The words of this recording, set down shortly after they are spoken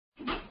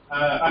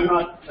I'm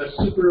not a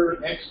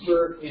super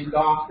expert in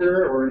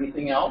Docker or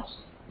anything else,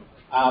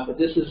 but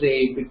this is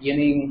a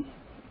beginning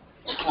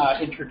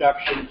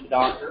introduction to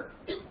Docker.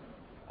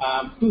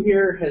 Who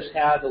here has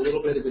had a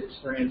little bit of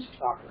experience with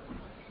Docker?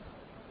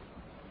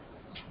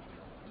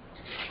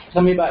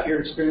 Tell me about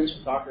your experience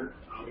with Docker.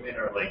 We made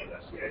our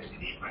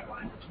CI/CD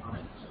pipeline, so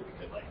we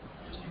could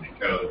just in the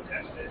code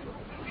test it,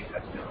 and we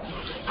tested it all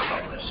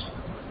publish.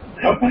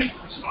 Okay.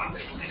 Respond to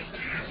it,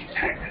 and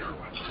tag it or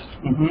watch it.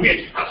 Mm-hmm. We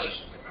actually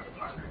published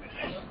Docker.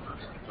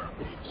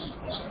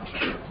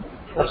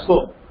 That's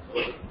cool.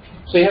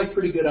 So you have a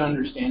pretty good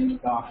understanding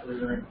of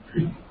Docker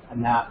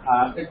and that.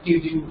 Do you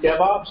do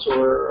DevOps,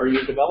 or are you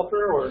a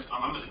developer? Or?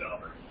 I'm a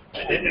developer.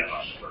 I did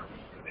DevOps for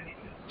many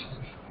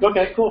years.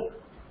 Okay, cool.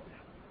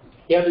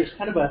 Yeah, there's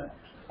kind of a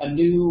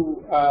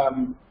new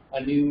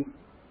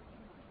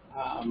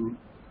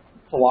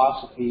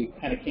philosophy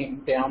kind of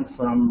came down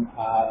from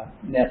I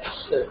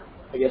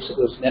guess it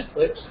was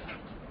Netflix.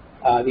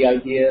 The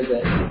idea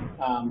that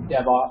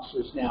DevOps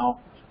is now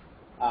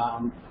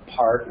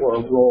part or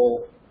a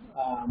role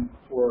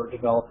for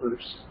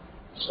developers.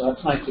 So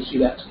that's nice to see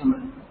that's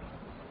coming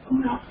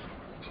out.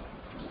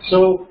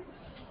 So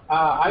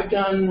I've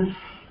done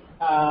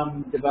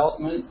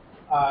development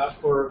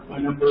for a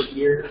number of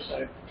years.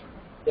 I've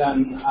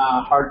done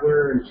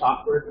hardware and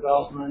software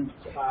development.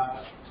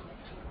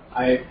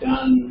 I've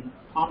done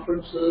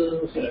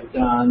conferences. I've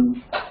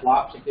done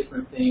lots of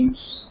different things.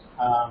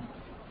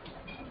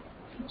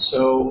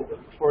 So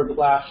for the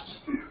last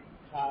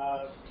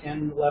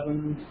 10,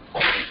 11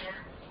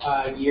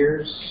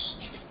 years,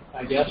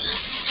 I guess,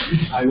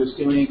 I was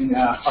doing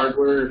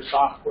hardware,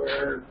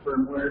 software,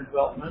 firmware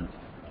development.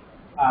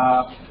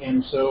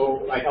 And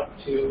so I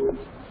helped to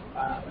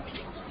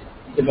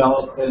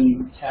develop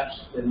and test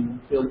and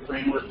build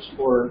frameworks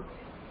for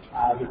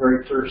the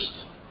very first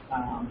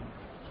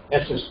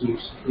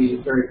SSDs, the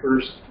very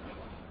first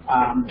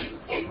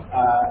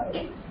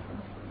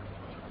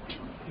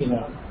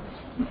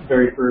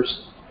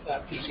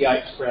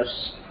PCI Express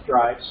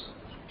drives.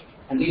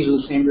 And these are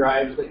the same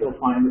drives that you'll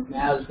find with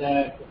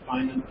NASDAQ, you'll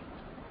find them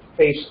with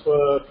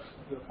Facebook,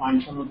 you'll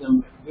find some of them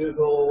with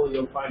Google,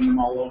 you'll find them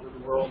all over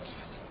the world.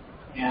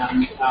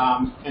 And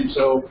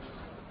so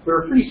we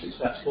were pretty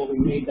successful. We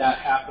made that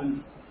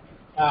happen.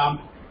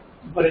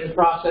 But in the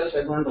process,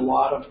 I learned a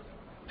lot of,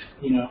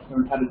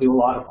 learned how to do a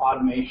lot of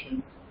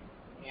automation.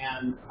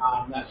 And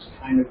that's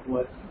kind of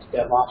what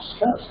DevOps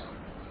does.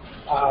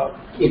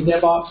 In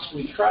DevOps,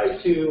 we try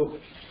to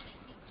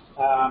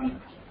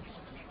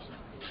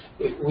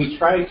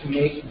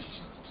make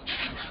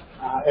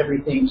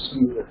everything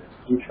smoother.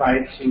 We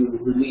try to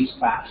release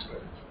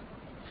faster.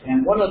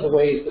 And one of the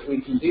ways that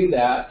we can do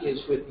that is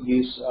with the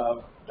use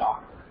of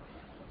Docker.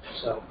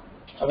 So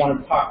I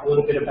want to talk a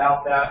little bit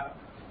about that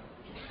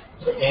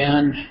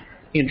and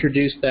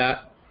introduce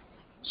that.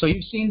 So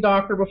you've seen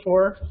Docker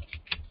before.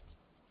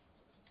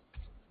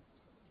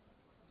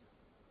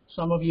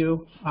 Some of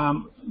you.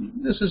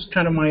 This is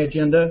kind of my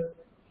agenda.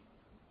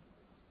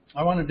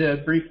 I wanted to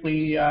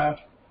briefly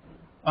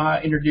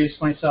introduce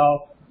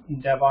myself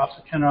in DevOps.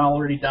 I've kind of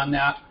already done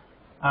that.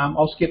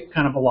 I'll skip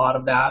kind of a lot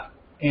of that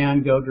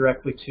and go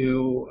directly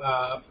to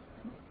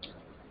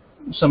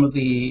some of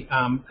the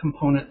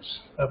components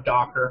of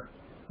Docker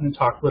and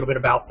talk a little bit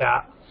about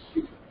that.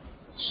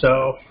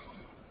 So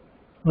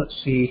let's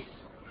see.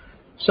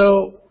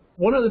 So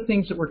one of the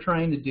things that we're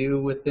trying to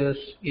do with this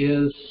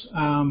is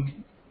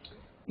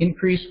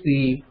increase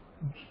the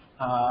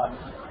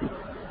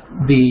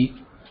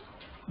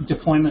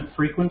deployment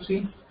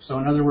frequency. So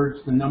in other words,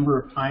 the number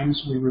of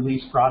times we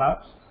release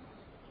products.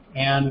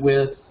 And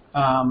with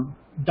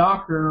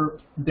Docker,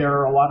 there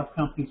are a lot of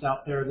companies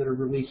out there that are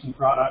releasing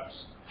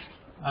products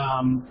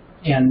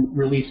and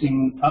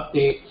releasing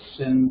updates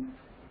and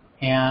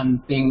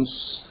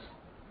things,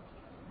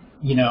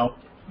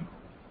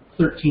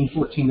 13,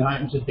 14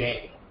 times a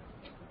day.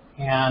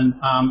 And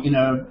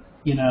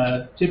in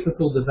a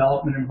typical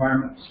development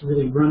environment that's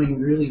really running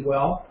really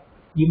well,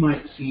 you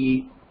might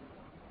see,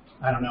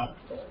 I don't know,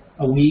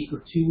 a week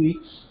or 2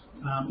 weeks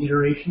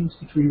iterations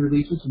between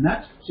releases, and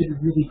that's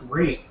considered really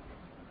great.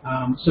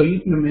 So you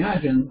can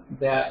imagine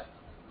that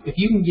if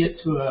you can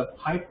get to a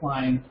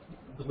pipeline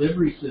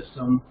delivery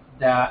system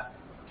that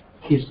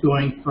is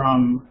going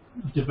from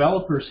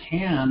developers'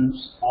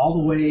 hands all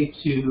the way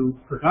to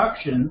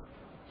production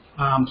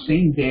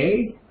same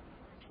day,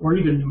 or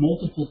even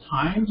multiple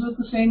times of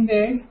the same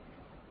day,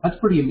 that's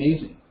pretty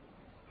amazing.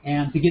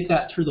 And to get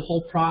that through the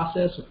whole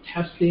process of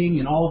testing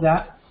and all of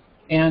that,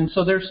 and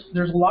so there's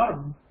a lot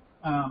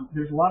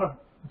of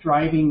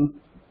driving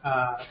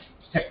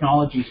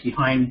technologies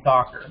behind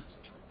Docker.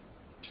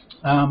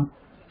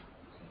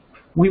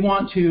 We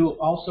want to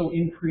also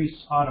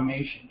increase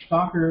automation.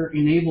 Docker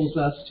enables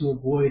us to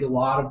avoid a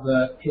lot of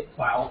the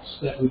pitfalls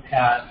that we've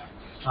had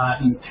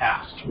in the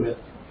past with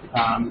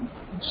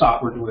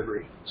software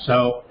delivery.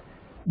 So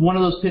one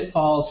of those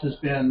pitfalls has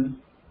been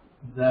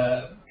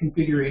the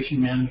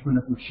configuration management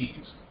of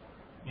machines.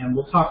 And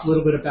we'll talk a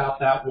little bit about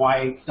that,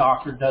 why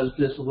Docker does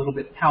this a little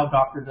bit, how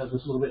Docker does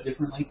this a little bit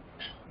differently.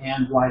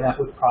 and why that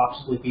would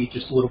possibly be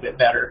just a little bit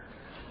better.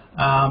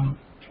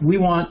 We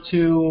want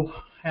to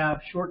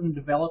have shortened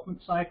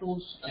development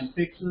cycles and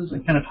fixes,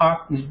 and kind of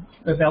talk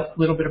a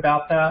little bit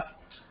about that.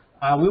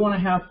 We want to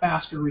have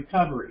faster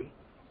recovery.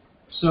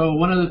 So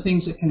one of the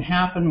things that can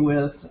happen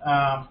with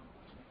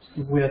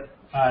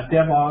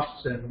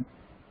DevOps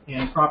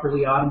and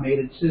properly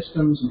automated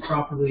systems and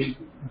properly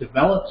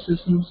developed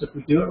systems, if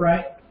we do it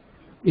right,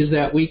 is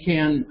that we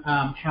can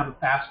have a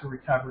faster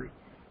recovery.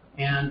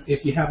 And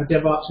if you have a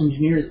DevOps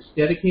engineer that's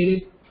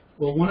dedicated,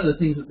 well, one of the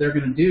things that they're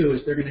going to do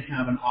is they're going to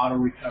have an auto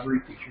recovery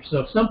feature. So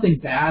if something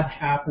bad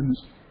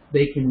happens,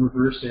 they can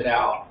reverse it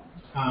out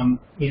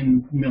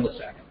in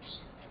milliseconds.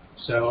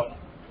 So,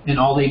 and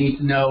all they need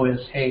to know is,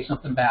 hey,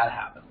 something bad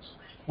happens.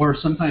 Or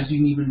sometimes you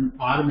can even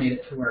automate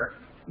it to where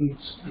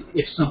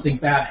if something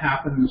bad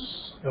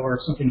happens or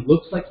something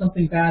looks like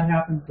something bad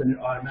happens, then it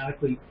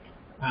automatically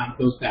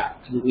goes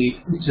back to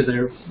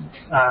their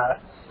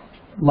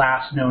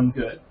last known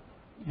good.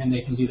 And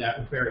they can do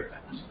that very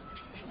fast.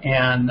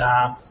 And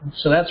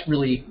so that's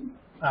really,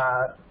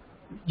 a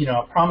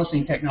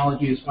promising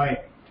technology. Is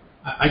why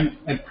I'm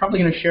probably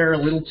going to share a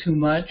little too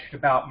much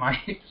about my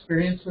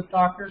experience with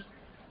Docker.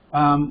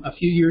 A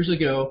few years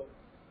ago,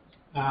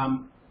 I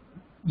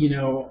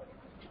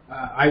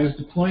was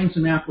deploying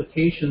some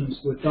applications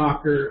with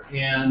Docker,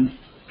 and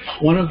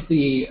one of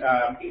the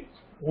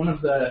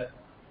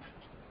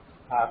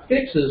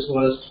fixes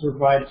was to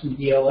provide some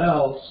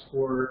DLLs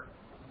for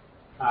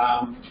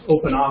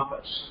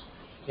OpenOffice.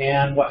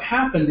 And what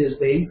happened is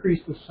they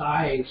increased the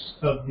size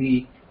of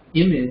the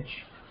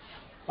image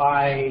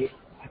by,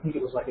 I think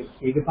it was like a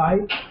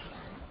gigabyte.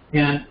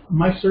 And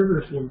my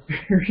servers were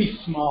very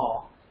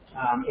small,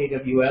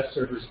 AWS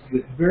servers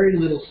with very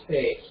little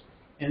space.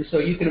 And so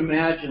you can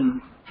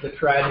imagine the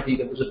tragedy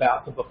that was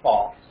about to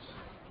befall.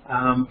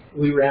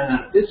 We ran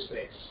out of disk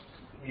space,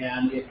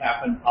 and it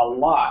happened a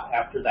lot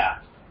after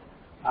that.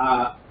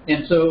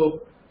 And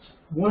so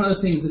one of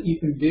the things that you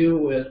can do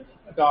with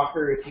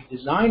Docker, if you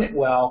design it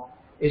well,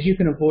 is you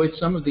can avoid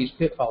some of these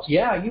pitfalls.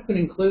 Yeah, you can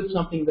include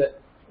something that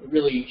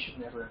really you should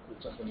never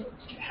include something that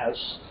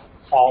has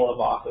all of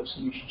Office.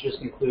 You should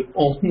just include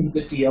only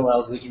the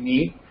DLLs that you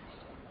need.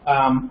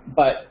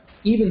 But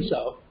even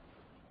so,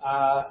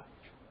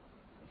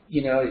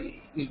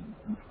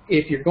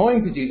 if you're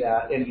going to do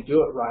that and you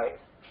do it right,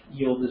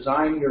 you'll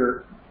design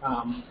your,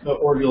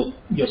 or you'll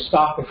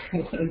stop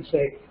everyone and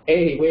say,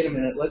 hey, wait a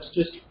minute, let's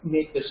just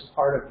make this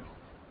part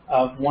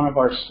of one of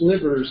our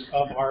slivers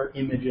of our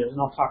images, and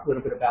I'll talk a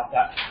little bit about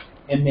that,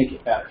 and make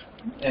it better.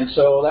 And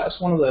so that's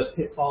one of the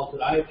pitfalls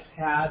that I've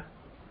had,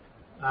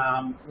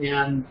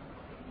 and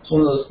it's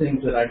one of those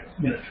things that I'm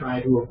going to try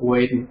to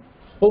avoid. And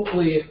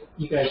hopefully, if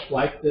you guys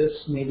like this,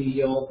 maybe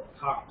you'll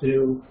talk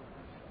to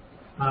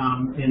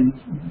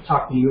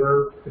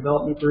your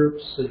development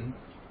groups and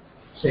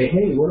say,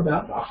 hey, what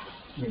about Docker?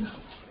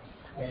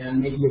 And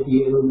maybe you'll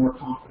be a little more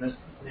confident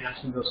in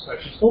asking those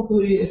questions.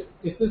 Hopefully,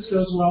 if this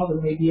goes well,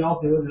 then maybe I'll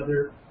do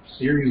another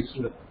series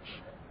with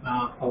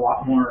a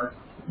lot more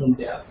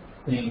in-depth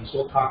things.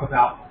 We'll talk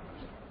about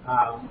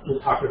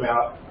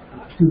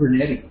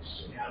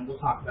Kubernetes, and we'll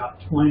talk about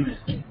deployment,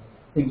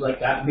 things like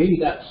that. Maybe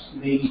that's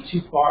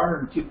too far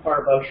and too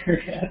far above your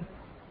head.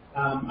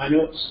 I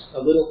know it's a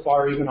little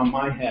far even on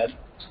my head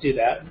to do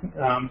that.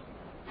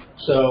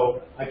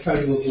 So I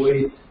try to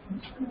avoid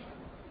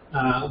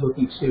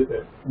looking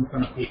stupid in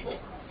front of people.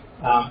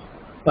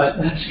 But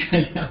that's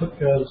kind of how it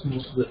goes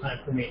most of the time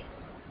for me.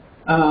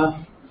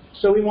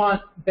 So we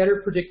want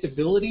better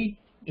predictability,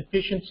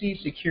 efficiency,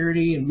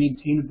 security, and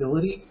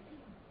maintainability.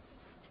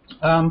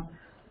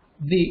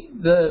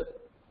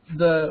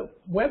 The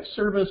web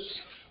service,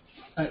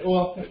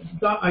 well,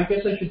 I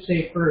guess I should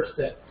say first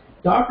that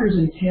Docker is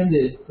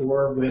intended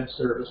for web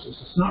services.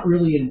 It's not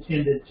really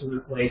intended to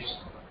replace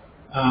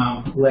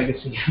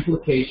legacy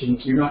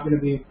applications. You're not going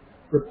to be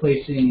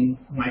replacing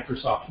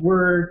Microsoft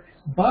Word,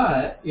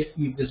 but if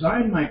you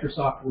design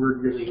Microsoft Word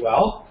really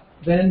well,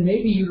 then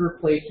maybe you're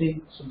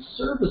replacing some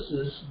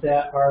services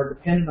that are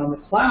dependent on the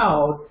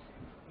cloud,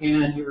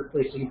 and you're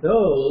replacing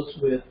those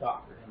with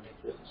Docker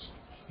images.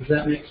 Does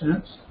that make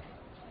sense?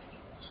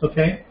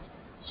 Okay.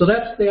 So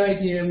that's the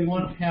idea. We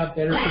want to have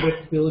better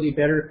predictability,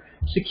 better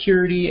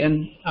security,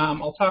 and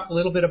I'll talk a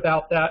little bit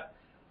about that.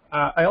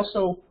 I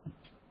also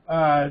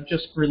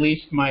just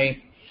released my,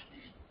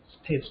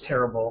 it's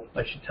terrible,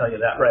 I should tell you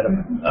that right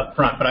up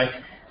front, but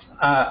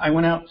I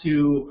went out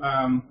to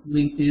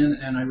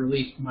LinkedIn and I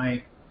released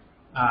my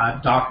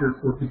Docker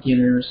for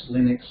Beginners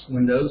Linux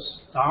Windows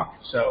doc.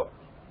 So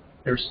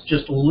there's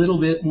just a little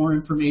bit more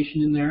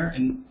information in there,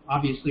 and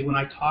obviously when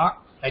I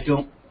talk, I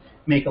don't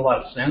make a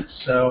lot of sense.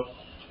 So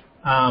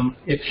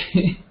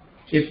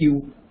if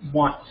you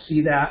want to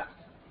see that,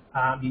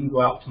 you can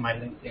go out to my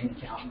LinkedIn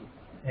account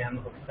and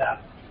look at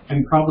that. I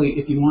can probably,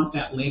 if you want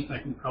that link, I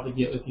can probably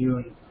get with you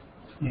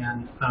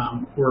and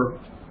or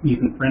you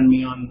can friend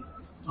me on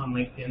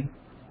LinkedIn.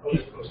 I'll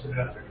just post it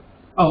after.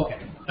 Oh, okay.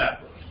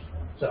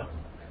 So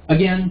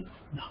again,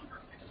 not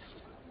perfect.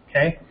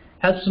 Okay,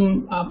 Has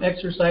some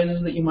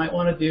exercises that you might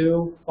want to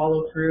do,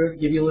 follow through,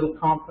 give you a little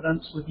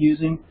confidence with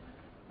using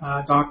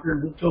Docker.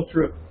 We'll go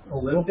through it a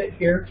little bit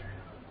here,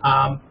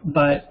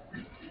 but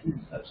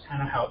that's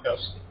kind of how it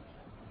goes.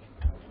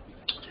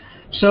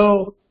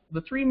 So the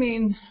three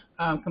main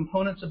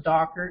components of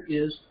Docker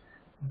is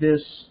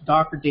this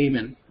Docker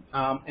daemon.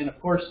 And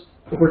of course,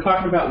 if we're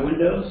talking about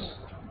Windows,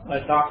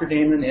 Docker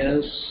daemon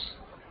is,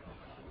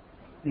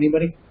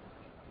 anybody?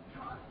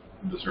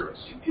 The service.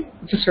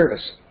 It's a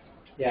service.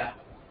 Yeah.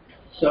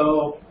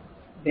 So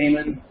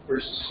daemon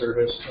versus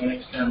service,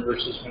 Linux term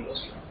versus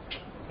Windows.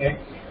 Okay.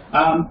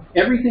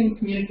 Everything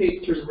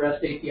communicates through the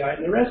REST API,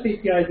 and the REST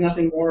API is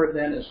nothing more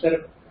than a set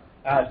of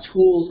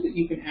tools that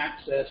you can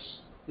access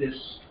this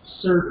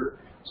server.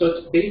 So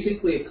it's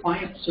basically a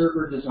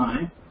client-server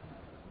design.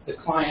 The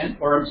client,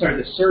 or I'm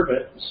sorry, the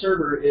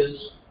server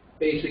is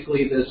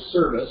basically the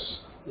service,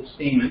 the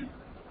daemon,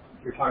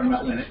 if you're talking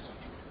about Linux.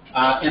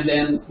 And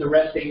then the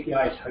REST API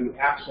is how you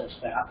access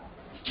that.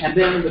 And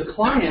then the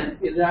client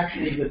is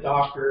actually the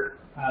Docker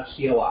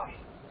CLI.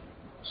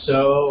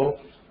 So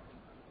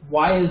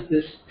why is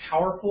this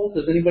powerful?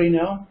 Does anybody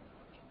know?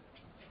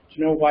 Do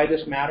you know why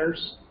this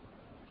matters?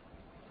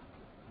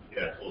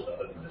 Yeah, tools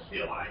other than the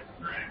CLI.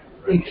 Right?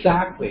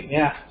 Exactly,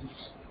 yeah.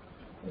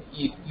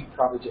 You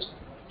probably just,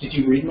 did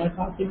you read my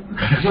copy?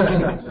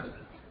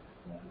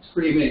 It's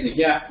pretty amazing.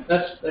 Yeah,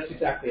 that's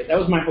exactly it. That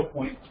was my whole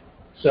point.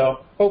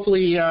 So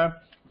hopefully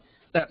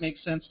that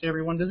makes sense to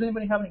everyone. Does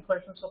anybody have any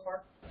questions so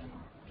far?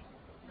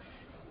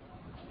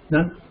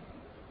 None?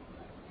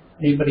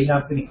 Anybody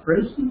have any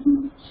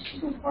criticisms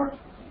so far?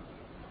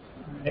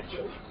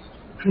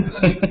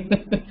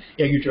 Yeah,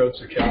 your jokes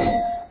are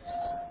challenging.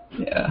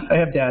 Yeah, I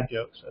have dad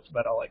jokes. That's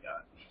about all I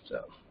got.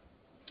 So,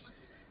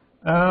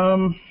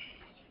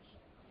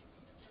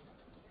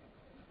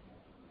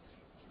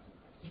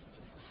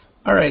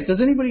 all right.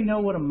 Does anybody know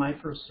what a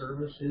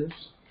microservice is?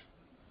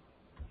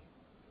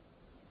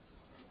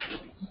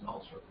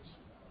 Small service.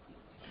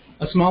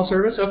 A small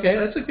service? Okay,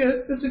 that's a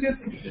good.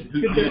 Who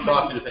you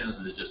talk to depends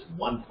if it's just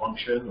one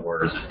function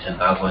or is it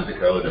 10,000 lines of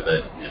code. If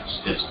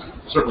it's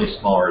certainly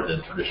smaller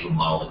than traditional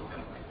monolithic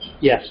applications.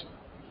 Yes.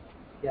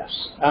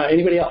 Yes.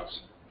 Anybody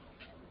else?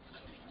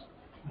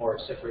 More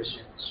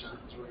separation of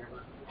concerns or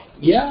whatever.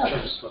 Yeah.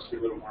 It's supposed to be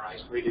a little more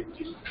isolated with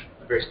using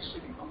a very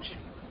specific function.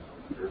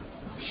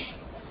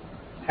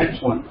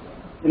 Excellent.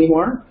 Any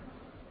more?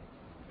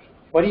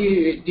 What have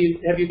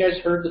you guys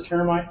heard the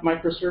term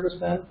microservice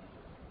then?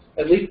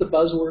 At least the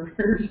buzzword,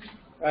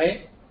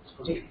 right? It's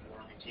supposed to be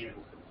more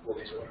maintainable for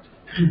 4 days or whatever.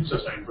 So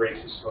something breaks,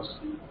 it's supposed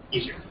to be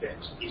easier to fix,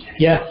 easier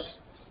to Yes. use.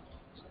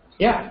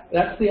 Yeah,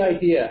 that's the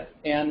idea,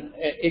 and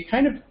it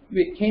came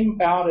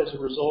about as a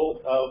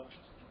result of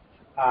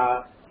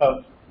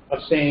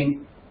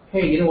saying,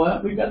 hey, you know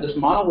what? We've got this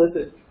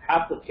monolithic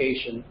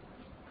application,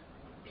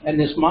 and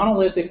this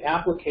monolithic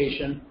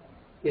application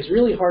is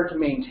really hard to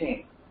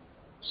maintain.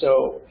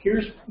 So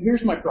here's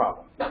my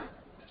problem.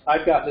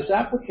 I've got this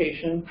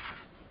application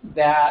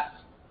that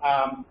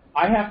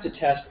I have to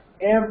test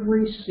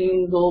every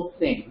single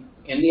thing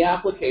in the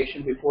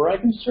application before I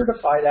can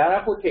certify that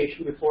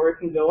application before it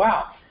can go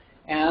out.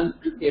 And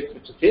if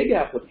it's a big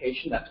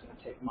application, that's going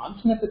to take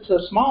months. And if it's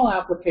a small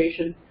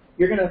application,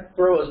 you're going to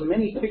throw as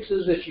many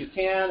fixes as you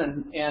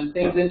can and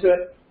things into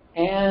it.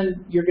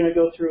 And you're going to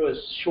go through as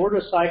short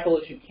a cycle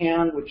as you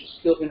can, which is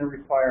still going to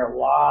require a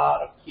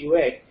lot of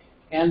QA.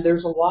 And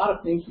there's a lot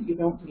of things that you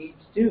don't need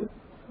to do.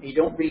 You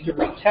don't need to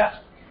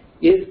retest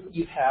if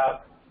you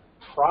have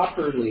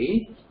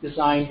properly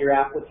designed your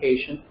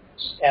application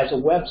as a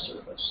web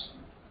service.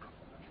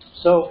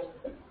 So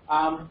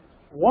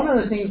one of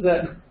the things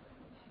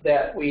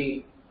that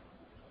we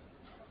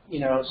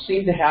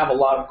seem to have a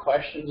lot of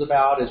questions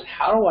about is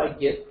how do I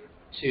get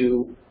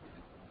to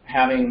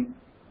having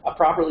a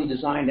properly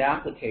designed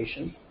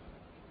application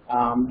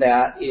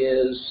that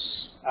is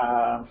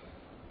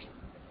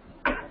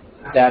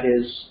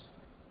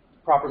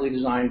properly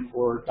designed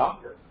for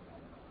Docker.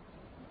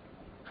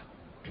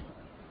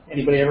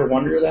 Anybody ever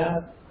wonder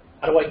that?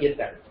 How do I get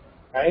there,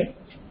 right?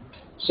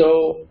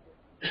 So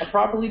a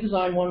properly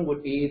designed one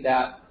would be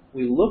that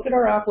we look at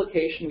our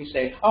application, we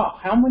say, oh,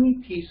 how many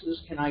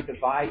pieces can I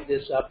divide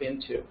this up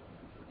into?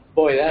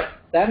 Boy,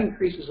 that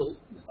increases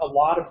a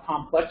lot of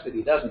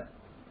complexity, doesn't it?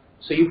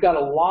 So you've got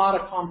a lot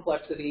of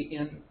complexity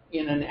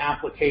in an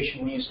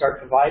application when you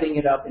start dividing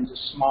it up into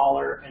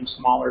smaller and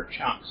smaller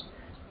chunks.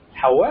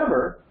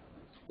 However,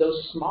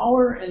 those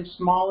smaller and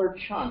smaller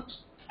chunks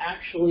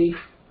actually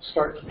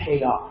start to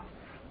pay off.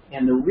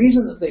 And the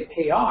reason that they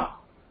pay off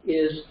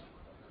is,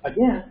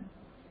 again,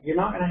 you're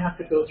not going to have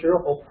to go through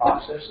a whole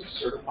process of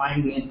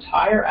certifying the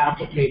entire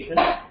application,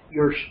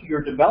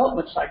 your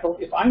development cycle.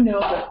 If I know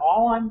that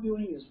all I'm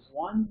doing is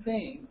one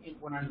thing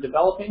when I'm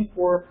developing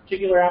for a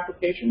particular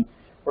application,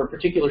 or a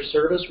particular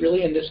service,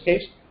 really, in this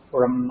case,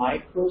 or a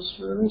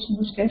microservice in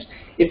this case,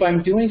 if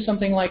I'm doing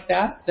something like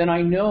that, then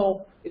I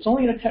know it's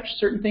only going to touch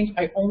certain things.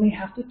 I only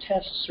have to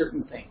test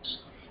certain things.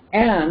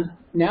 And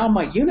now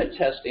my unit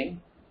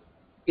testing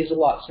is a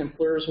lot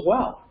simpler as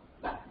well.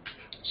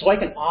 So I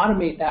can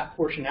automate that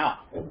portion out,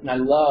 and I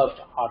love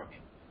to automate.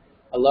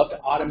 I love to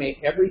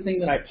automate everything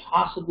that I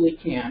possibly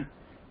can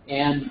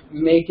and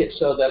make it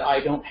so that I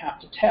don't have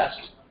to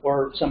test,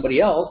 or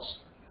somebody else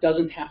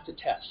doesn't have to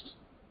test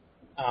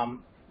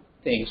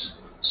things.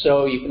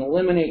 So you can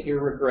eliminate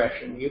your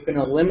regression. You can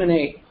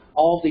eliminate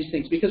all of these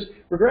things, because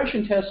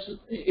regression tests,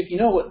 if you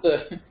know what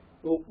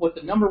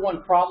the number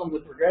one problem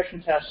with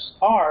regression tests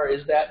are,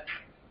 is that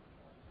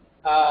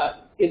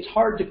it's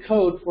hard to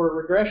code for a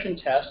regression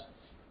test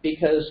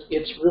because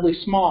it's really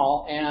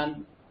small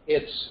and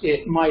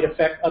it might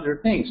affect other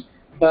things.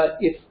 But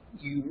if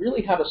you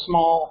really have a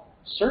small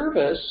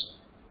service,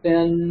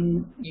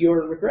 then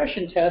your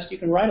regression test, you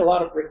can write a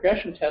lot of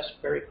regression tests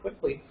very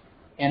quickly,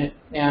 and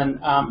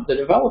the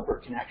developer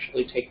can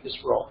actually take this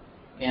role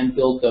and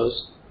build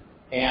those.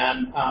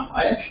 And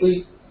I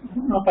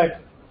don't know if I've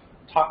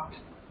talked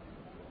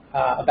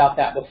about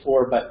that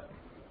before, but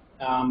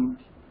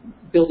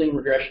building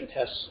regression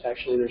tests,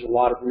 actually, there's a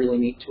lot of really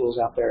neat tools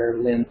out there,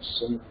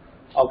 lints and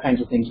all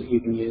kinds of things that you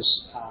can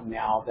use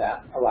now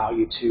that allow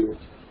you to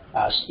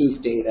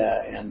spoof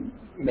data and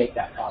make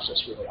that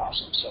process really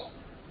awesome. So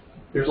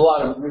there's a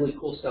lot of really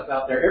cool stuff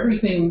out there.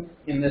 Everything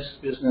in this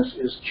business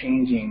is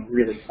changing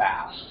really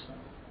fast.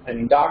 I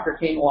mean, Docker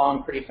came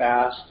along pretty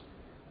fast,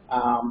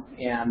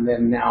 and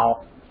then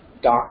now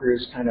Docker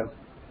is kind of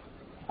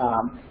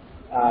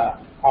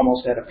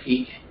almost at a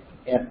peak,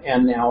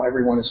 and now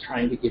everyone is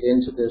trying to get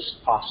into this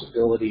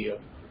possibility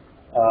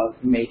of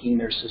making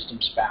their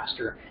systems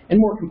faster and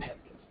more competitive.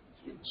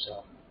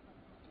 So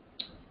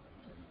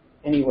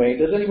anyway,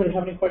 does anybody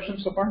have any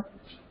questions so far?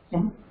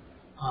 So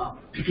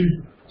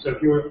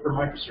if you were for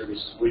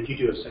microservices, would you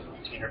do a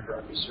separate container for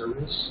every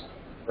service?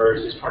 Or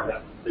is this part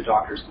of the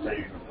Docker's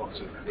layer of folks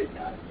that are creating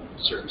that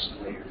service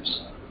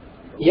layers?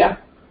 Yeah.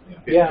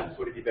 Yeah.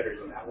 Would it be better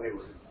to go that way,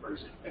 or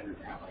is it better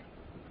to have like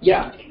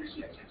yeah. containers?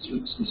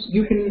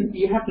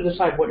 You have to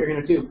decide what you're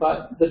going to do,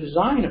 but the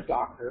design of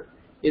Docker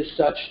is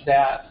such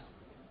that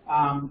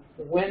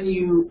when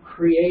you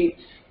create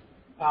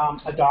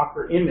a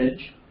Docker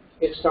image,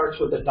 it starts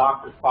with a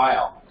Docker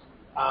file,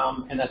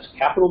 and that's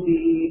capital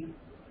D,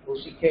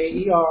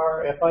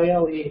 O-C-K-E-R,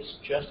 F-I-L-E. It's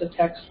just a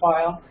text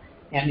file,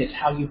 and it's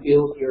how you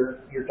build your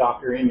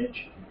Docker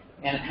image.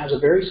 And it has a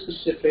very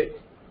specific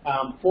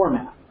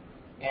format.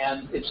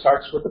 And it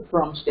starts with a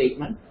from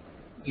statement.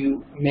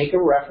 You make a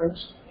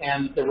reference,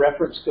 and the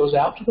reference goes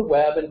out to the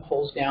web and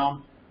pulls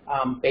down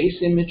base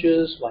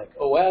images like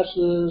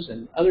OSs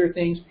and other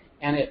things,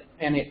 and it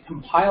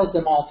compiles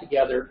them all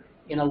together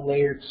in a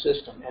layered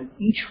system. And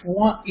each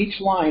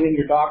line in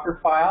your Docker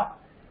file,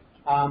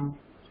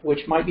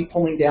 which might be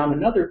pulling down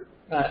another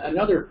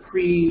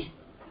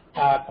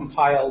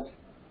pre-compiled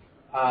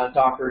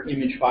Docker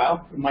image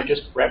file. You might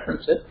just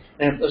reference it,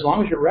 and as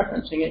long as you're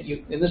referencing it,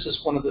 and this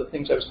is one of the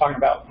things I was talking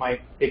about, my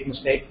big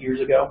mistake years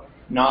ago,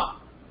 not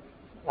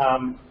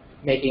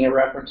making a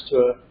reference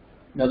to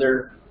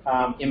another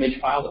image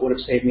file that would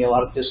have saved me a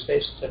lot of disk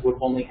space. I would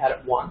have only had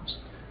it once.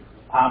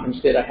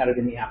 Instead, I had it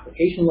in the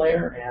application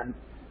layer, and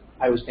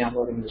I was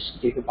downloading this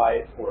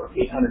gigabyte or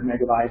 800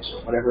 megabytes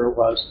or whatever it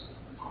was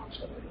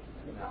constantly,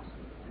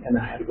 and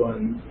then I had to go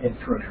in and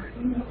prune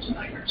everything. That was a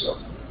nightmare. So,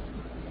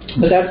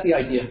 but that's the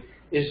idea: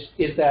 is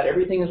that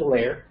everything is a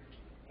layer,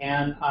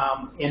 and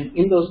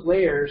in those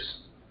layers,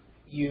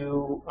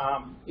 you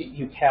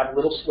have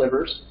little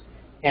slivers,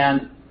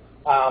 and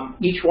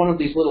each one of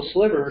these little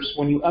slivers,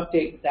 when you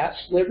update that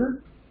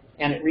sliver,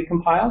 and it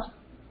recompiles,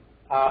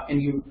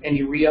 and you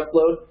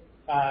re-upload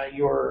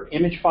your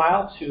image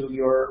file to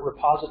your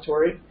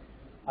repository,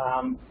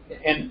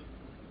 and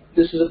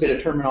this is a bit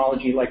of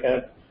terminology, like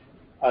a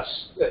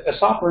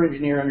software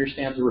engineer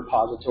understands a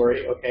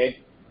repository, okay?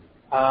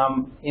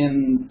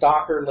 In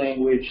Docker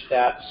language,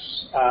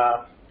 that's,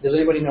 does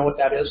anybody know what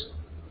that is?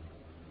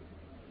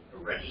 A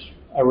registry.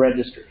 A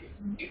registry.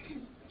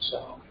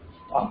 So,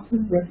 Docker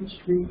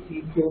registry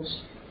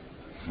equals,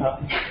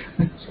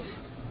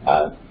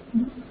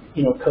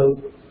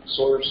 code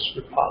source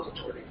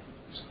repository.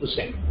 It's the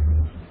same.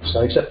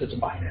 So, except it's a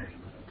binary.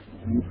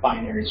 And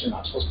binaries are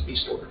not supposed to be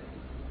stored.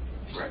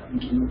 Right.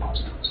 In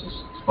repositories.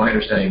 It's my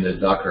understanding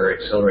that Docker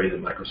accelerated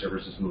the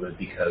microservices movement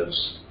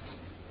because,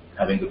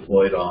 having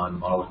deployed on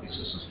monolithic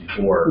systems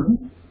before,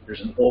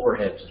 there's an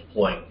overhead to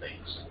deploying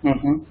things.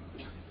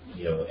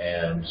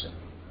 And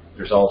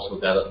there's also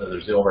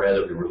there's the overhead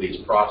of the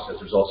release process.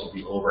 There's also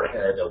the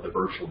overhead of the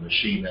virtual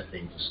machine that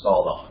thing's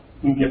installed on.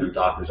 Given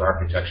Docker's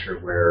architecture,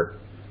 where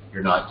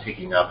you're not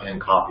taking up n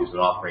copies of an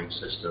operating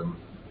system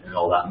and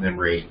all that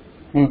memory,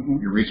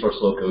 your resource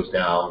load goes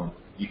down.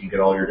 You can get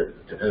all your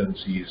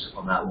dependencies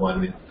on that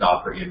one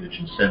Docker image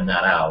and send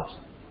that out.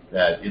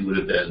 That it would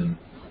have been,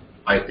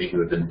 I think, it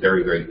would have been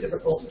very, very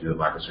difficult to do a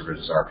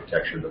microservices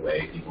architecture the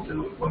way people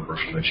do with one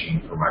virtual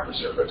machine for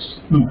microservice.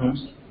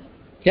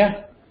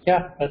 Yeah,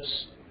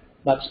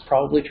 that's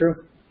probably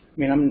true. I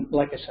mean,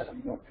 like I said,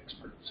 I'm no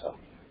expert, so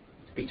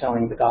to be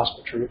telling the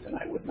gospel truth, and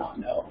I would not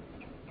know.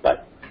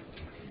 But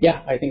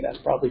yeah, I think that's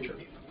probably true.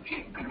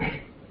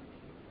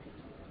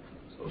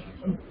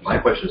 My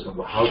question is,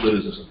 well, how good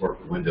is the support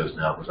for Windows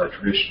now? Because I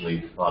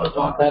traditionally thought of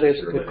Docker. That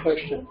is a good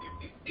question.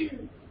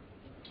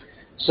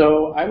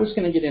 So I was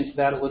going to get into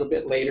that a little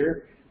bit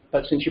later,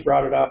 but since you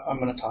brought it up, I'm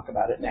going to talk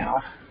about it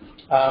now.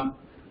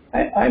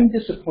 I'm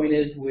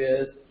disappointed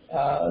with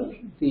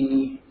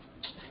the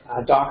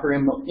Docker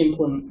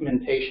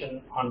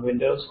implementation on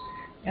Windows,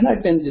 and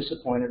I've been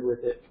disappointed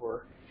with it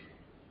for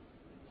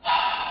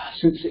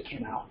since it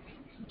came out.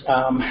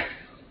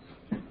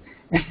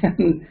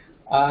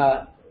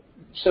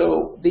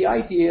 So the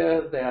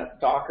idea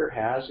that Docker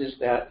has is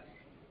that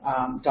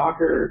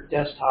Docker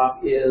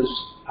Desktop is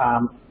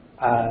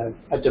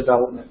a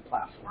development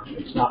platform.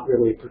 It's not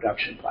really a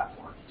production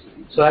platform.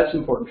 So that's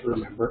important to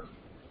remember.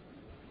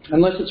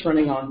 Unless it's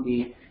running on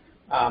the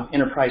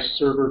enterprise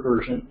server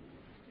version.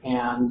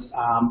 And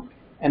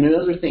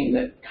another thing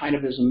that kind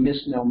of is a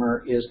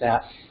misnomer is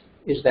that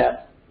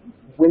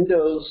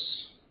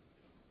Windows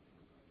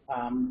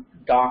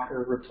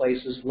Docker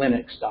replaces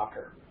Linux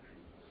Docker.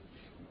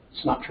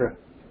 It's not true.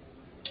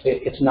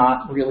 It's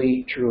not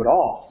really true at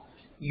all.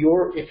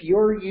 If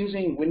you're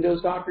using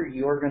Windows Docker,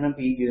 you're going to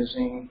be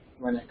using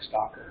Linux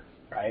Docker,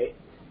 right?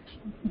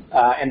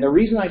 And the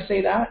reason I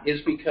say that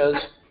is because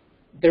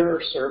there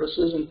are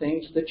services and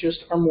things that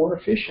just are more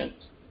efficient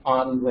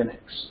on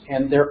Linux,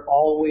 and they're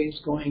always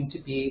going to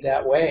be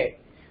that way.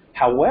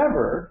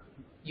 However,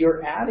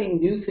 you're adding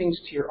new things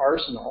to your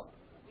arsenal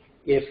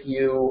if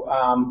you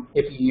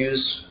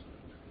use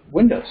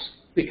Windows,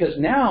 because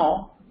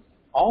now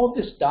all of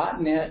this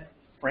 .NET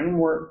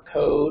framework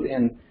code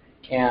and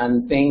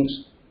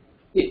things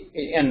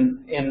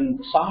and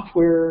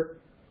software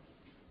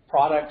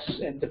products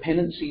and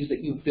dependencies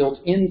that you've built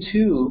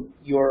into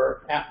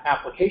your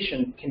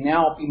application can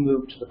now be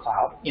moved to the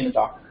cloud in a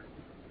Docker.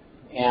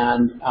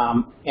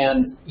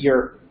 And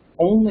you're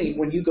only,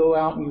 when you go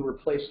out and you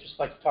replace, just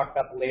like to talk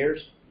about the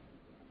layers,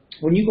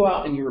 when you go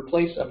out and you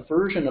replace a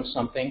version of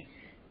something,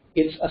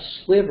 it's a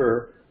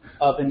sliver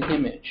of an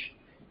image.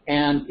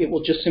 And it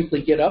will just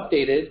simply get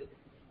updated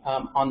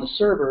on the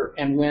server,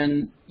 and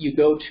when you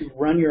go to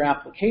run your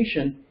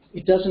application,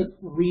 it doesn't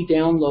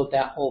re-download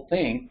that whole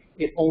thing.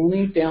 It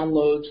only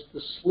downloads the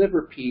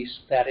sliver piece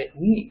that it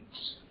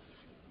needs,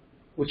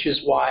 which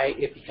is why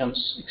it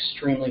becomes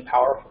extremely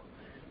powerful.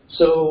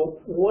 So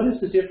what is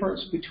the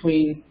difference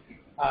between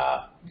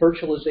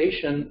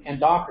virtualization and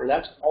Docker?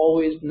 That's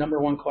always the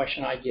 #1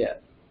 question I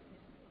get.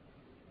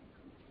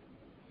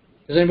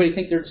 Does anybody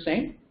think they're the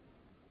same?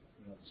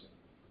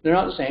 They're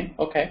not the same.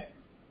 Okay.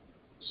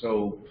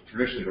 So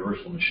traditionally, the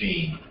virtual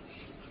machine,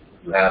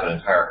 you have an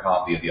entire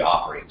copy of the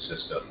operating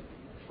system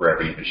for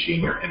every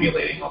machine you're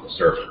emulating on the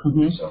server.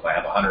 Mm-hmm. So if I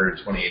have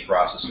 128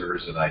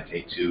 processors and I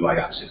take two, I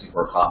got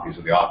 64 copies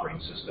of the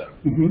operating system,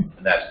 Mm-hmm.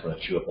 and that's going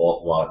to chew up a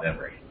lot of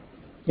memory.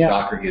 Yeah.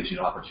 Docker gives you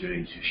an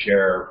opportunity to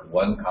share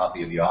one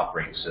copy of the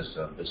operating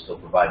system, but still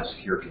provide a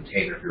secure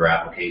container for your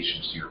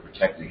application, so you're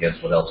protected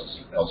against what else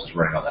is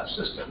running on that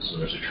system. So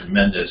there's a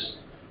tremendous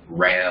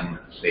RAM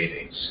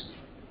savings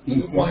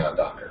deploying on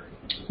Docker.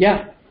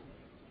 Yeah.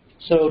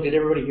 So did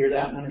everybody hear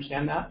that and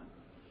understand that?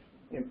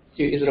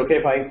 Is it okay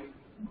if I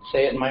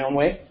say it in my own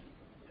way?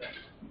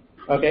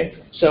 Okay.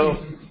 So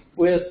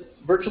with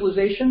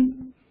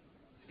virtualization,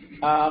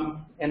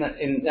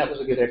 and that was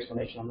a good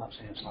explanation. I'm not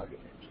saying it's not a good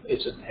explanation.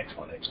 It's an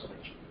excellent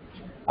explanation.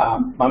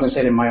 I'm going to say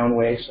it in my own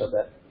way so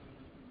that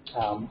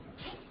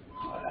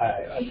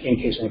in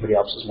case anybody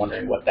else is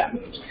wondering what that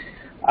means.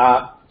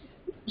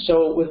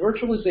 So with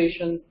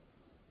virtualization,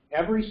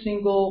 every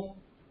single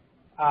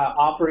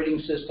operating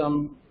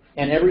system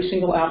and every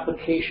single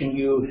application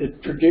you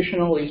had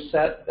traditionally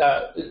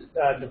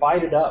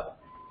divided up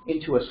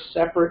into a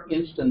separate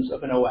instance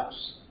of an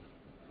OS.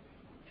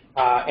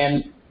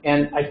 And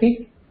I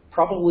think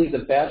probably the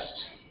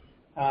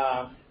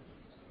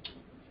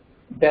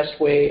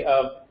best way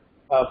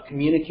of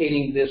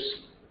communicating this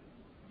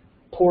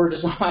poor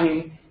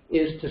design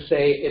is to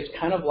say it's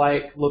kind of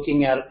like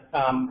looking at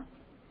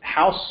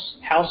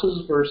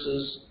houses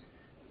versus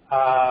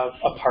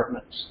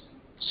apartments.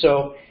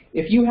 So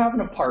if you have an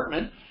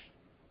apartment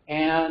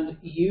and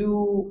if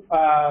you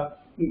have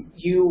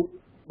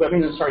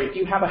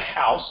a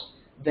house,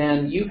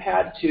 then you've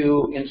had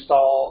to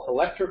install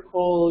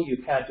electrical,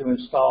 you've had to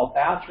install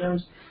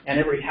bathrooms, and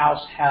every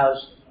house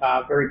has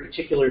very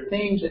particular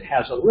things. It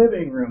has a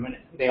living room, and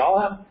they all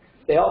have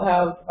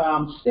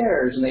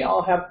stairs, and they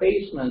all have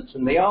basements,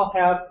 and they all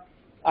have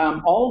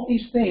all of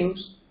these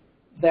things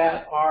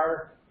that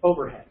are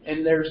overhead,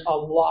 and there's a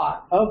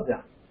lot of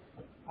them.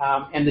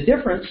 And the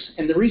difference,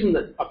 and the reason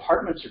that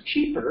apartments are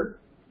cheaper,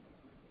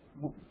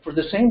 for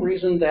the same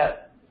reason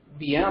that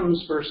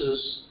VMs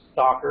versus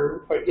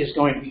Docker is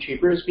going to be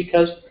cheaper, is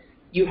because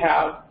you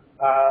have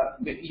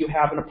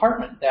an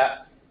apartment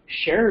that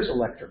shares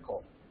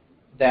electrical,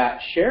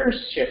 that shares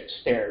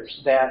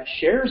stairs, that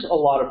shares a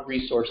lot of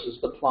resources,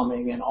 the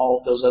plumbing and all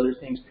of those other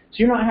things. So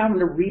you're not having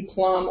to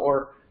replumb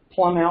or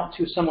plumb out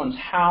to someone's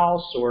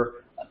house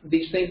or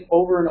these things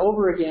over and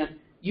over again.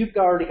 You've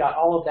already got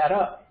all of that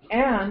up,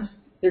 and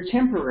they're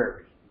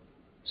temporary.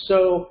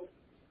 So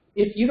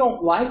if you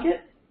don't like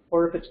it,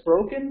 or if it's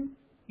broken,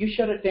 you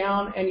shut it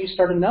down and you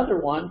start another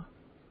one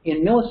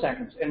in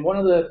milliseconds. And one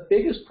of the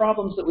biggest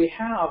problems that we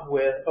have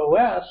with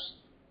OSs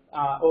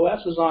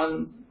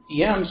on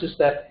VMs is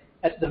that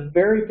at the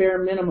very bare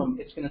minimum,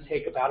 it's going to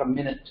take about a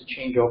minute to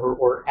change over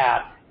or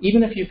add.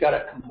 Even if you've got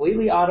it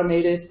completely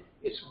automated,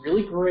 it's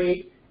really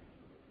great,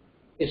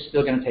 it's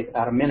still going to take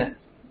about a minute.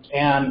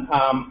 And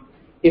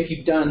if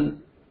you've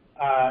done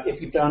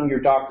your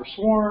Docker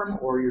Swarm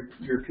or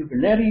your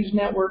Kubernetes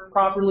network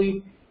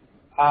properly,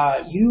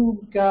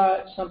 you've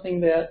got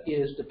something that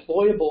is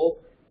deployable,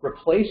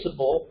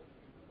 replaceable,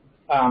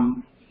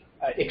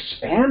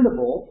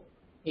 expandable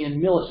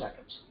in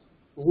milliseconds.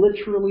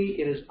 Literally,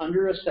 it is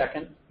under a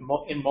second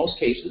in most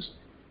cases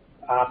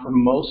for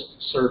most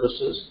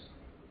services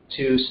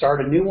to start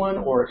a new one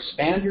or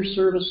expand your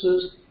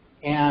services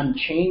and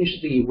change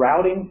the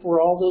routing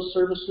for all those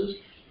services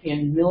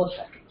in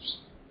milliseconds.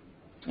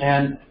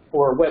 And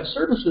for web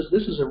services,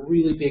 this is a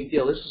really big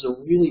deal. This is a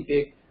really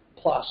big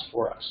plus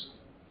for us.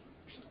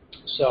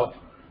 So,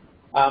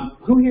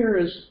 who here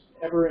has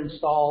ever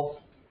installed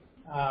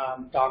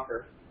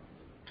Docker?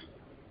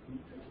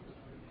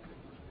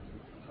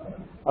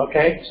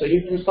 Okay, so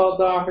you've installed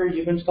Docker,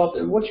 you've installed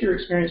it. What's your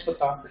experience with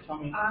Docker? Tell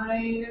me.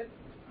 I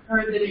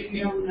heard that if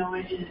you don't know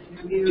it in an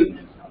interview,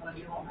 then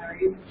somebody will hire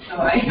you. So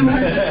I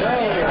wanted to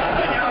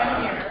now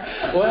I'm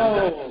here.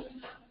 Whoa!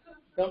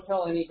 Don't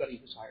tell anybody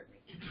who's hired me.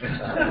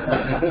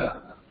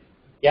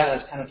 Yeah,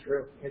 that's kind of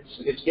true.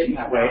 It's getting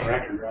that way. On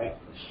record, right?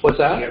 What's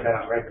that? You have that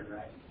on record,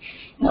 right?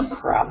 Oh,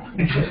 crap.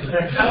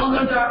 I will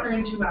know Docker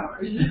in 2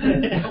 hours.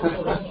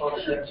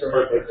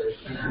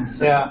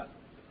 Yeah.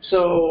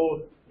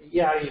 So,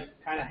 yeah, you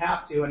kind of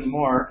have to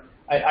anymore.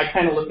 I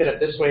kind of look at it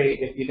this way: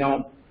 if you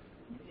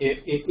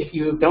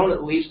don't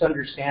at least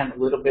understand a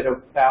little bit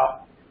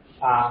about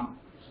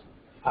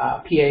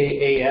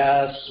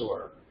PaaS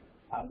or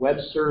web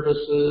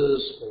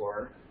services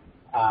or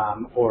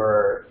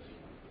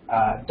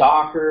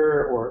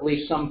Docker or at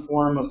least some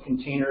form of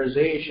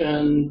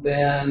containerization,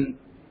 then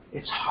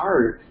it's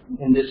hard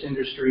in this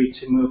industry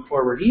to move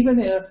forward. Even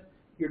if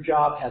your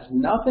job has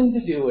nothing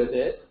to do with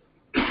it,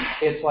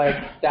 it's like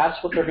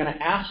that's what they're going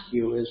to ask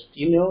you is,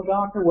 do you know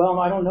Docker? Well,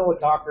 I don't know what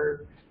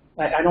Docker,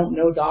 I don't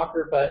know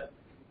Docker, but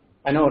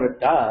I know what it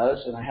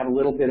does, and I have a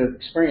little bit of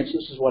experience.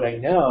 This is what I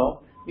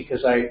know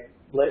because I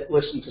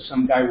listened to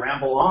some guy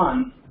ramble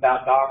on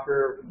about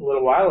Docker a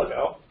little while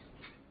ago.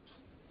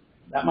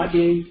 That might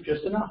be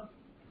just enough.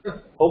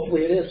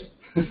 Hopefully it is.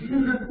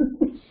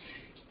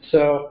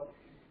 So,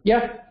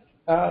 yeah,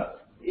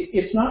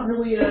 it's not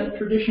really a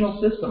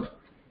traditional system.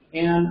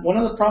 And one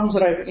of the problems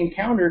that I've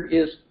encountered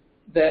is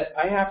that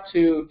I have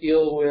to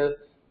deal with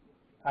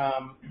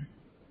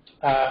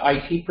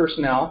IT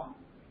personnel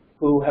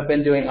who have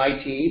been doing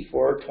IT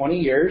for 20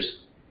 years,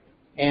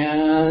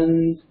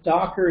 and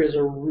Docker is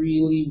a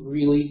really,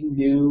 really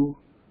new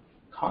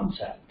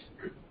concept.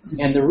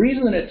 And the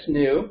reason it's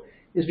new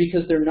is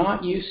because they're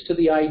not used to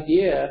the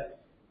idea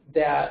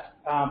that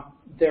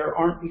there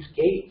aren't these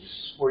gates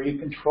where you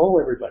control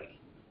everybody.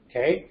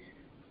 Okay,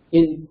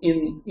 in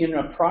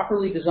a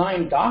properly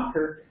designed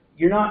Docker,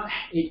 you're not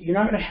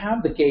going to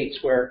have the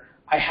gates where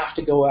I have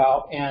to go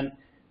out and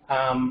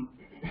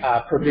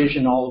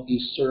provision all of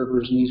these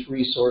servers and these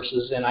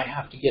resources, and I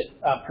have to get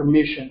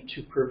permission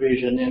to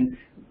provision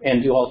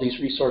and do all these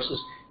resources.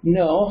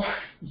 No,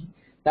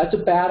 that's a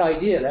bad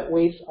idea. That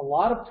wastes a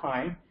lot of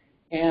time,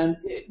 and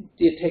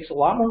it takes a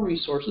lot more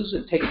resources.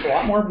 It takes a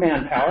lot more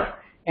manpower.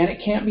 And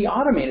it can't be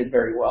automated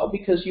very well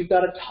because you've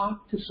got to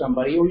talk to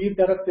somebody or you've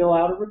got to fill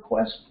out a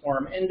request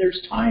form, and there's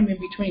time in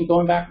between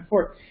going back and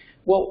forth.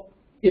 Well,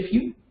 if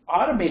you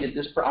automated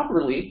this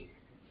properly,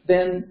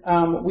 then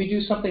we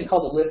do something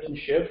called a lift and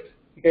shift.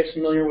 You guys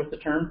familiar with the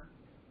term?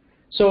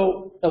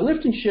 So a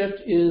lift and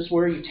shift is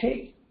where you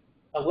take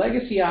a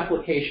legacy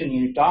application,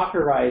 you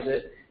Dockerize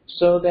it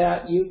so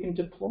that you can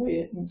deploy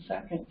it in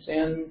seconds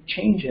and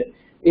change it.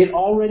 It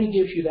already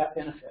gives you that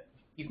benefit.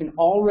 You can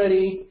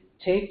already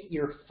take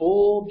your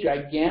full,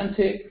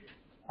 gigantic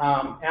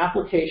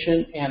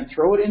application and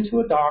throw it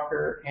into a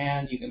Docker,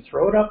 and you can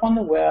throw it up on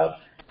the web,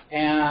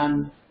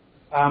 and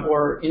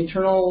or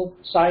internal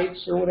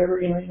sites or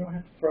whatever. You know, you don't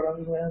have to throw it on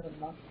the web. I'm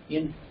not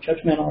being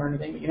judgmental or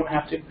anything, but you don't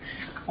have to.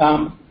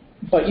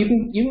 But you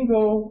can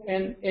go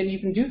and you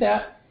can do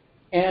that,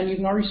 and you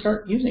can already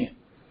start using it.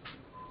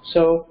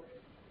 So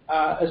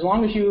as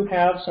long as you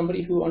have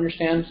somebody who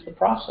understands the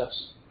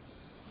process,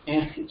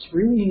 and it's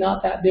really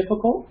not that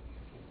difficult.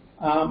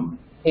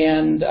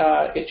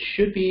 It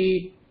should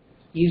be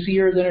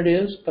easier than it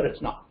is, but it's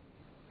not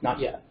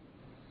yet.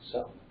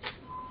 So,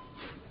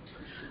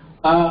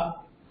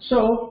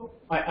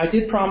 I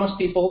did promise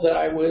people that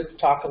I would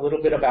talk a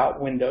little bit about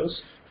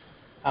Windows.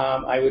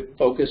 I would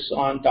focus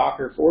on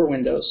Docker for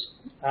Windows,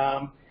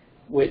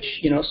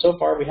 which, so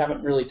far we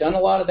haven't really done a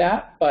lot of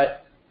that,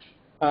 but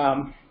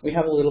we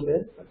have a little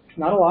bit, but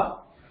not a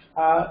lot.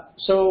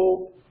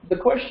 So the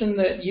question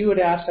that you had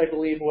asked, I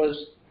believe,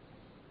 was,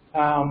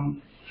 how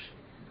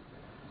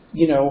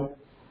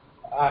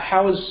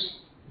is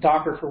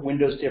Docker for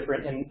Windows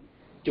different, and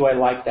do I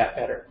like that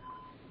better?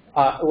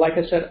 Like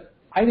I said,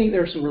 I think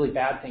there are some really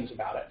bad things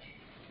about it.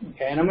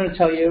 Okay, and I'm going to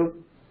tell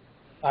you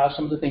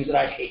some of the things that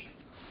I hate.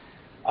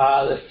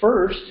 The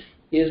first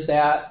is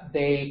that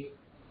the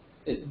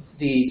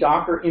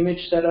Docker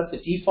image setup, the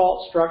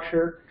default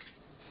structure,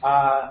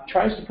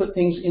 tries to put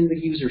things in the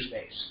user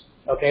space.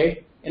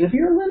 Okay, and if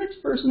you're a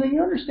Linux person, then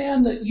you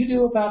understand that you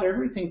do about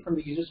everything from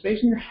the user space,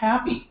 and you're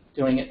happy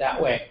doing it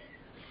that way.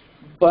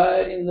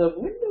 But in the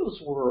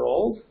Windows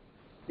world,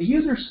 the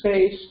user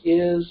space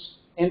is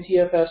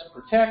NTFS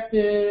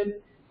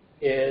protected,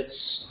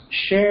 it's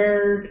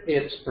shared,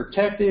 it's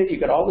protected, you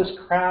got all this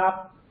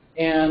crap,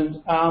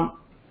 and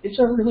it's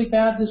a really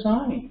bad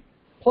design.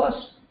 Plus,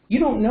 you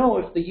don't know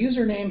if the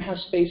username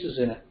has spaces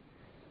in it.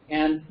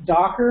 And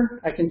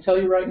Docker, I can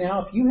tell you right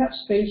now, if you have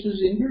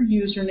spaces in your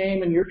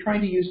username and you're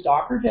trying to use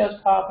Docker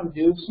Desktop and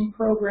do some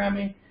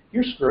programming,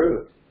 you're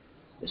screwed.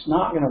 It's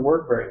not going to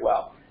work very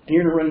well. And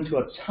you're going to run into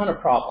a ton of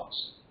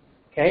problems.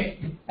 Okay?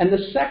 And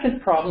the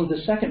second problem,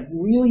 the second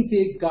really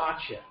big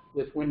gotcha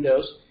with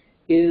Windows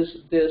is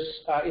this,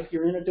 if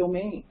you're in a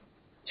domain.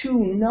 Two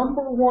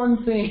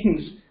 #1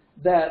 things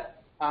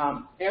that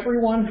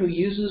everyone who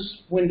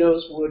uses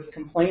Windows would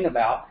complain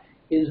about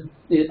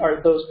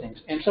are those things.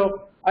 And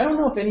so I don't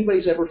know if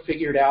anybody's ever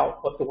figured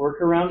out what the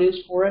workaround is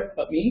for it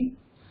but me,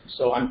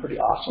 so I'm pretty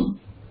awesome.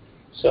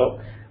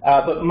 So,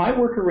 but my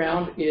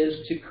workaround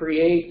is to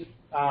create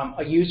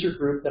a user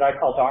group that I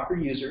call Docker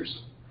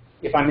users.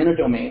 If I'm in a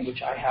domain,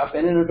 which I have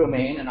been in a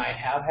domain, and I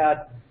have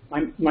had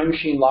my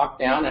machine locked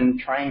down and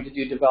trying to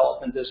do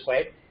development this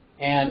way,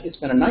 and it's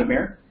been a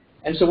nightmare.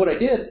 And so what I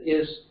did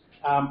is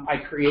I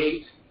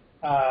create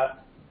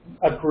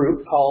a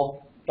group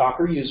called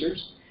Docker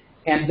users,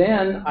 and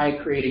then I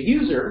create a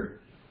user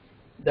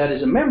that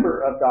is a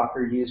member of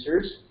Docker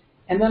users,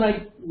 and then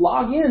I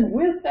log in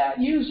with that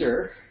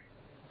user.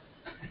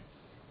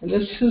 And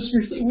this is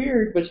really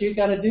weird, but you've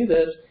got to do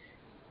this.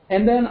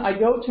 And then I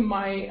go to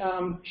my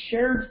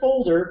shared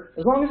folder,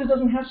 as long as it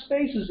doesn't have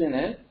spaces in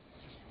it,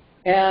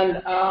 and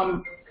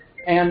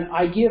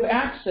I give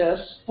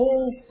access,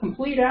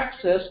 complete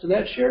access to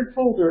that shared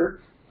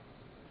folder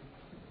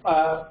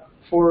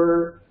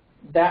for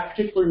that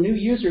particular new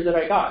user that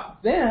I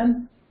got.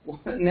 Then,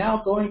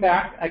 now going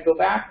back, I go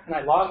back and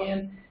I log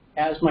in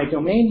as my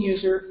domain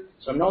user,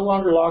 so I'm no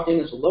longer logged in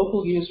as a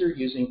local user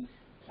using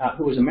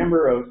who was a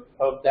member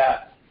of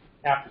that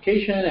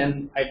application,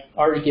 and I've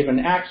already given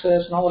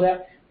access and all of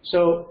that.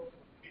 So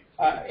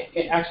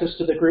access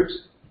to the groups,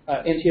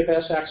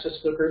 NTFS access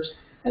to the groups,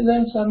 and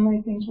then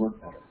suddenly things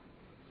work better.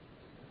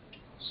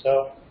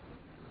 So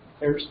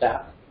there's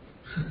that.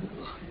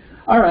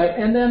 All right,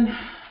 and then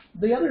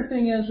the other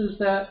thing is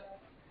that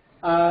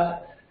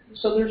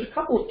so there's a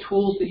couple of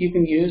tools that you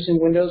can use in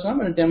Windows. I'm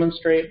going to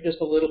demonstrate just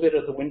a little bit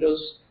of the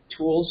Windows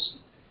tools,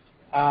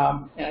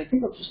 and I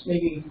think I'll just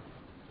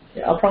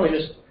I'll probably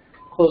just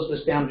close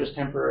this down just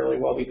temporarily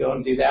while we go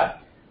and do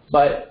that.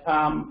 But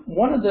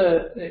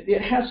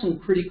it has some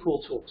pretty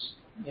cool tools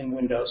in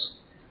Windows,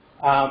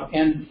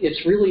 and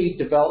it's really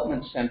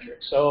development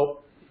centric.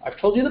 So I've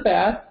told you the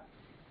bad.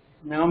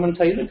 Now I'm going to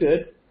tell you the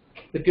good.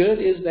 The good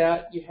is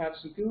that you have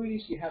some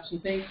GUIs, you have some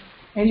things,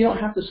 and you don't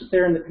have to sit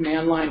there in the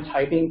command line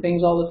typing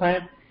things all the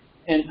time.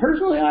 And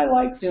personally, I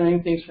like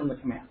doing things from the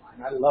command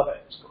line. I love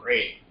it. It's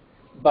great.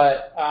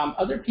 But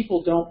other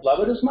people don't love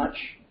it as much,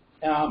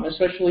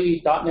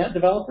 especially .NET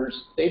developers.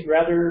 They'd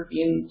rather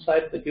be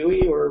inside the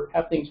GUI or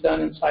have things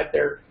done inside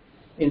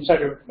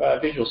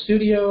of Visual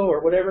Studio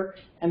or whatever.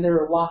 And there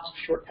are lots of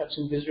shortcuts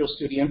in Visual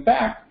Studio. In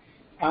fact,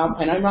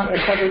 and I'm not going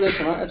to cover this,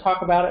 I'm not going to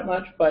talk about it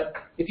much, but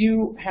if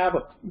you have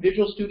a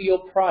Visual Studio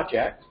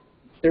project,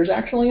 there's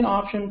actually an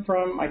option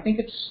from, I think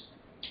it's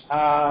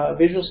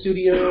Visual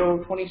Studio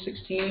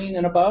 2016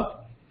 and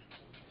above,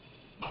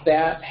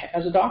 that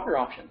has a Docker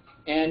option.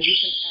 And you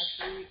can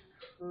actually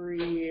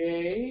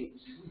create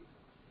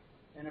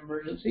an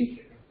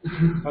emergency,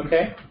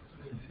 okay?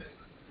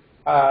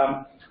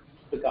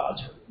 The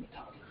gods heard me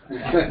talk.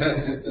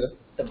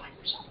 The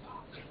Microsoft.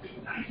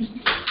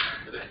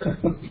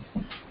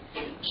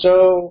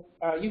 So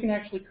you can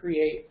actually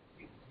create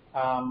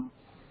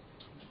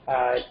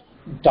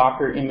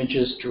Docker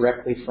images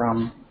directly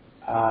from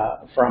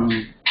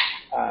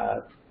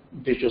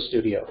Visual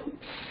Studio.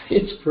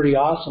 It's pretty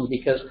awesome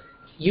because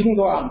you can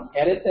go out and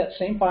edit that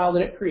same file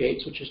that it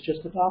creates, which is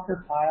just a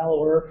Docker file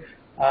or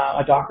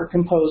a Docker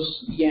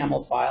Compose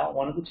YAML file,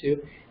 one of the two,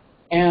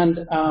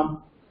 and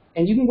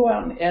you can go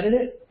out and edit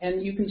it,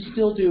 and you can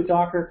still do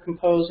Docker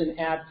Compose and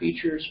add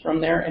features from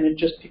there, and it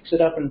just picks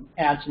it up and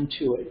adds them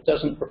to it. It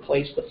doesn't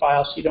replace the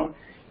file, so you don't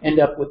end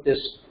up with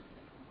this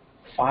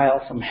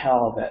file from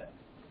hell that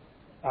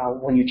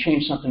when you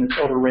change something, it's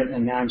overwritten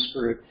and now I'm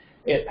screwed.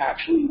 It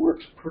actually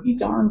works pretty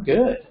darn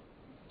good.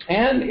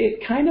 And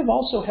it kind of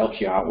also helps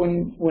you out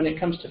when it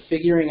comes to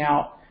figuring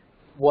out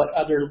what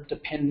other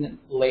dependent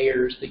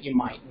layers that you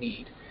might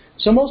need.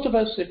 So most of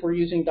us, if we're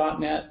using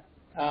 .NET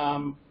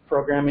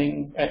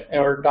programming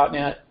or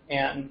 .NET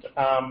and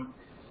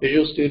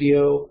Visual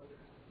Studio,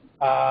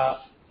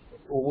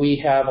 we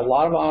have a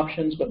lot of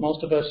options, but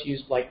most of us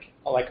use like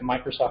a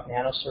Microsoft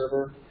Nano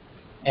server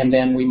and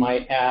then we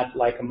might add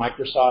like a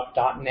Microsoft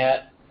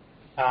 .NET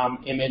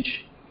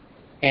image.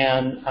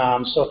 And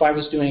so if I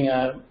was doing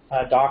a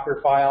Docker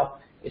file,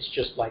 it's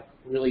just like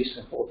really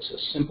simple. It's a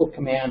simple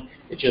command.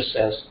 It just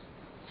says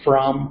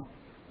from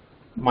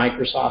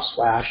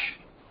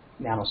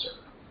Microsoft/nanoserver.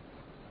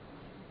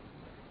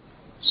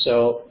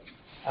 So,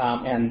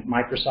 and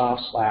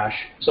Microsoft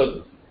 /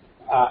 so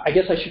I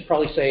guess I should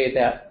probably say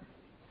that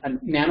a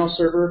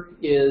nanoserver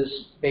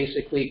is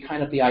basically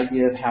kind of the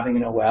idea of having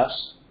an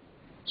OS.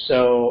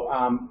 So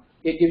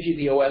it gives you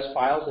the OS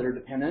files that are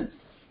dependent.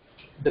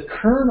 The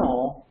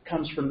kernel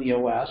comes from the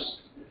OS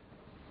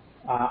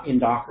in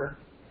Docker,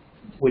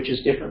 which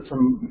is different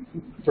from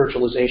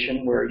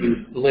virtualization, where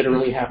you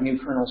literally have new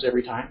kernels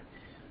every time.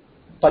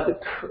 But the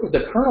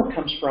kernel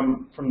comes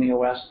from the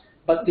OS,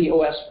 but the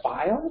OS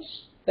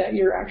files that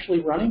you're actually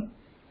running,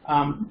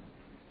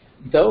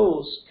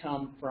 those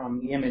come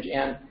from the image.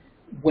 And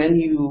when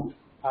you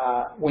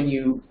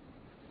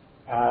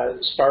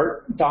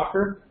start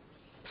Docker,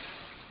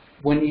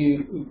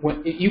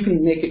 you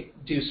can make it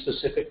do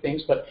specific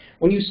things, but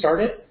when you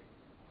start it,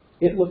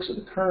 it looks at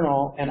the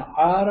kernel and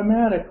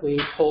automatically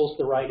pulls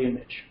the right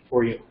image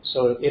for you.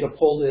 So it'll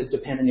pull the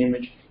dependent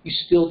image. You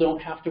still don't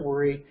have to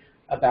worry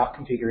about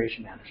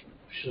configuration management,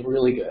 which is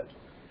really good.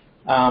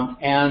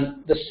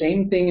 And the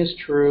same thing is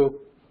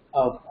true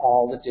of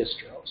all the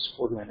distros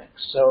for Linux.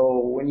 So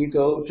when you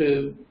go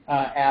to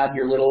add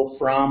your little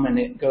from, and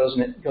it goes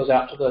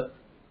out to the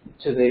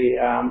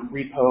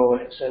repo,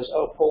 and it says,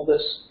 oh, pull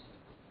this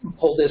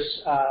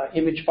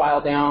image file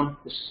down,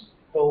 this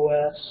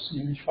OS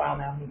image file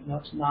now, even though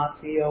it's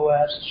not the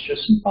OS, it's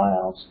just some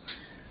files.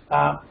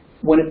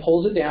 When it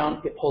pulls it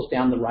down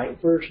the right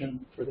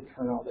version for the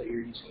kernel that you're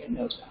using. It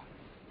knows that.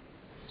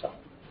 So,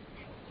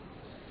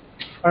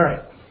 all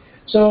right.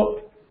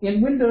 So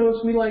in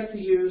Windows, we like to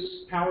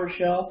use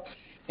PowerShell,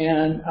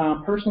 and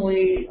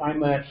personally,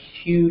 I'm a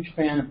huge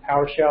fan of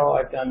PowerShell.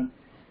 I've done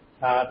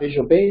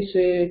Visual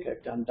Basic,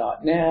 I've done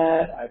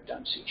 .NET, I've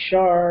done C#.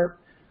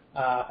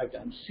 I've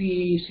done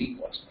C, C++,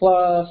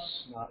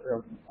 not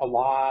a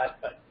lot,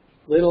 but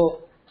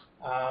little,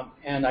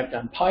 and I've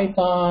done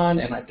Python,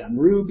 and I've done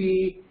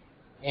Ruby,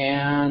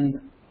 and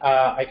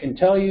I can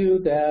tell you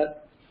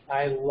that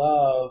I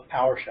love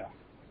PowerShell.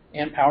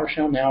 And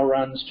PowerShell now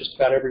runs just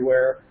about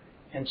everywhere,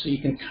 and so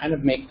you can kind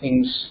of make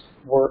things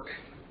work,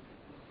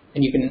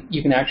 and you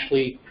can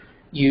actually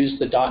use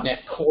the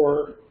 .NET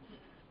Core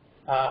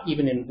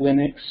even in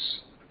Linux,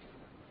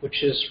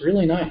 which is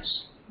really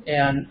nice.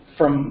 And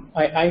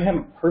I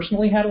haven't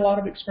personally had a lot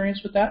of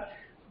experience with that,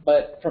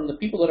 but from the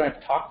people that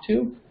I've talked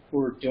to who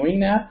are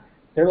doing that,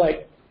 they're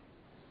like,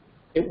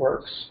 it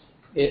works.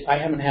 I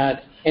haven't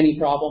had any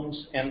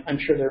problems, and I'm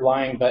sure they're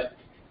lying, but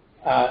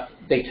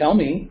they tell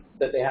me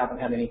that they haven't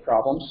had any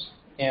problems,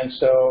 and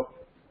so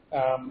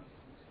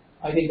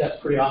I think that's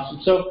pretty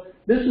awesome. So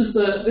this is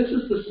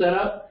the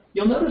setup.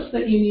 You'll notice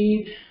that you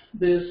need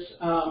this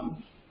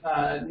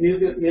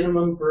NuGet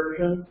minimum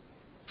version.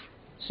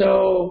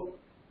 So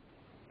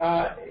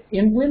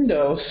in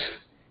Windows,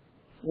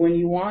 when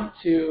you want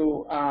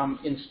to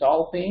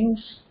install things,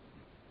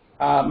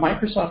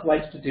 Microsoft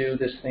likes to do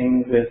this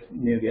thing with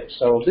NuGet.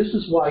 So this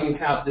is why you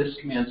have this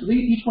command. So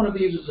each one of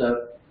these is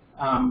a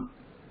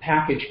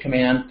package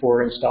command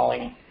for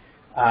installing,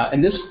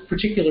 and this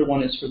particular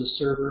one is for the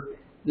server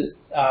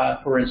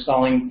for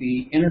installing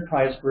the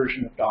enterprise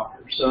version of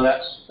Docker. So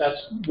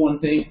that's one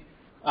thing.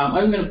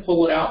 I'm going to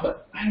pull it out,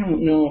 but I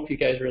don't know if you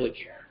guys really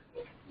care.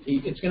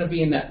 It's going to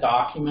be in that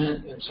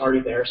document, and it's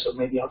already there, so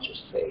maybe I'll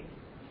just say,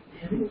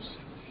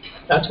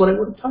 that's what I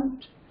would have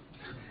typed.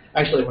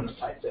 Actually, I wouldn't have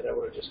typed it. I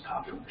would have just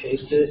copied and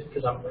pasted it,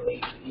 because I'm really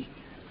easy.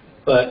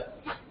 But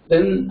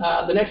then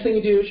the next thing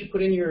you do is you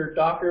put in your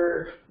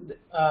Docker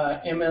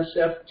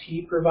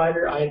MSFT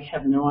provider. I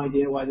have no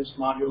idea why this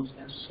module is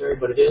necessary,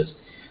 but it is.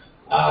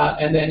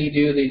 And then you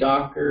do the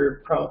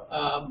Docker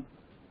from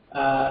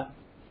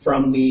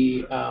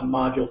the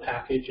module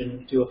package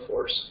and do a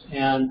force.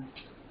 And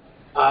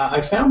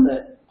I found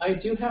that I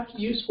do have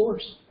to use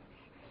force.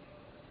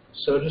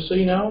 So just so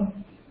you know,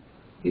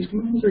 these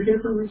commands are here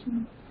for a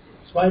reason.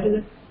 That's why I did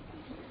it.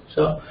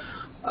 So,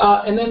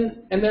 and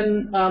then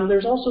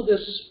there's also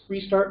this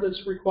restart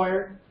that's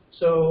required.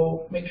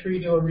 So make sure you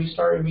do a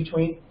restart in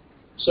between.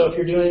 So if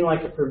you're doing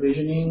like a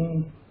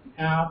provisioning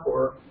app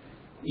or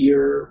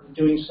you're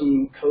doing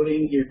some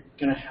coding, you're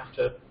going to have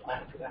to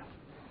plan for that.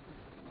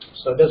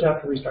 So it does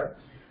have to restart.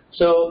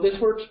 So this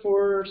works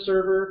for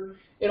server.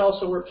 It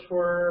also works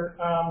for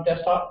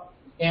desktop.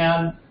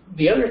 And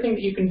the other thing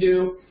that you can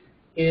do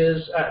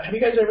is, have you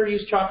guys ever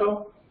used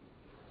Choco?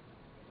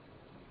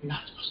 You're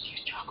not supposed to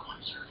use Choco on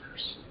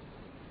servers.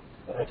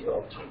 But I do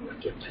all the time when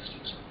I'm doing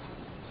testing.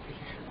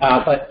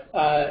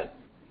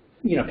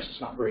 You know, because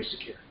it's not very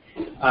secure.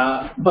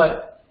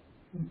 But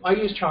I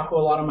use Choco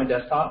a lot on my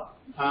desktop.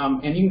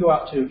 And you can go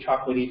out to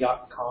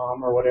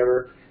chocolatey.com or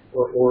whatever,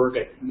 or org.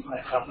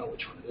 I don't know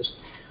which one it is.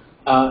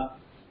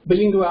 But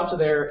you can go out to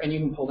there and you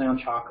can pull down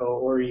Choco,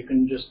 or you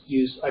can just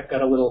use. I've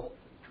got a little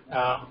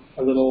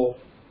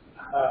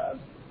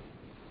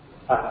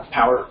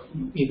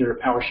either a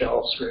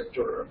PowerShell script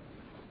or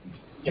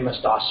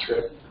MS-DOS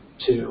script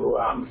to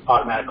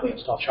automatically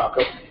install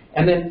Choco.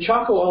 And then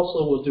Choco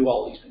also will do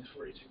all these things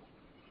for you too.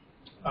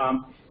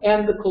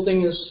 And the cool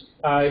thing is,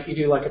 if you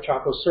do like a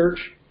Choco search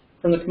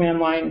from the command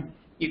line,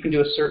 you can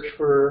do a search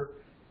for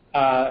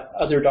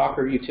other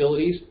Docker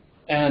utilities,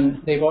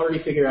 and they've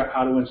already figured out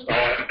how to install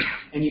it.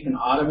 And you can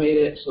automate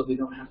it so they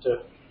don't have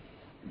to,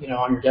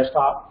 on your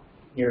desktop,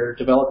 your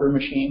developer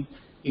machine,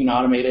 you can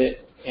automate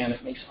it, and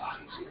it makes it a lot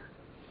easier.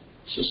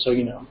 Just so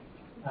you know.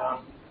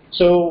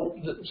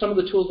 Some of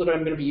the tools that I'm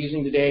going to be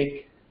using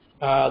today,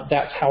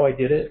 that's how I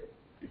did it.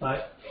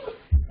 But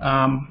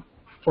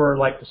for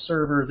like the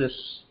server, this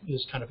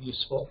is kind of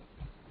useful.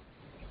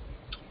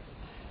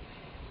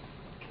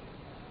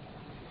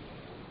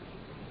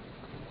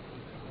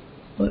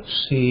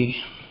 Let's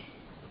see.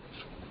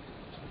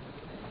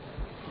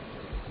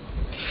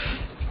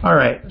 All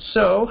right,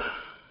 so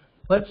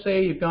let's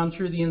say you've gone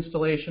through the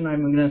installation.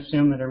 I'm going to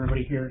assume that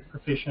everybody here is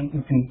proficient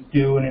and can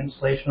do an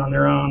installation on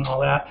their own, all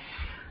that.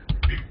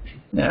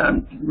 Yeah,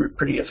 I'm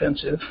pretty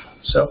offensive.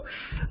 So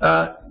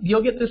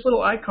you'll get this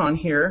little icon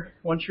here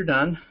once you're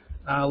done,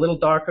 a little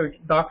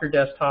Docker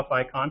desktop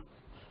icon.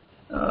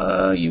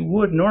 You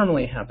would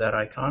normally have that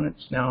icon.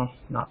 It's now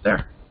not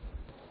there.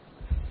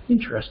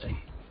 Interesting.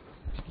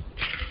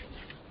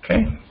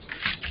 Okay.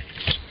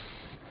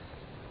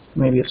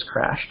 Maybe it's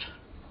crashed.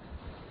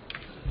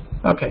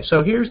 Okay,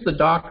 so here's the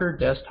Docker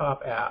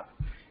desktop app.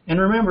 And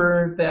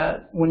remember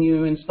that when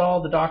you install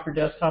the Docker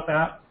desktop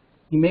app,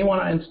 you may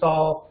want to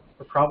install,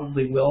 or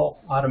probably will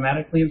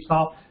automatically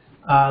install,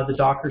 the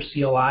Docker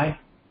CLI.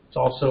 It's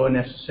also a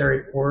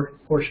necessary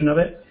portion of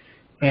it.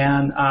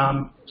 And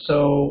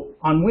so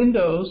on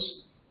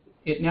Windows,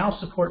 it now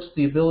supports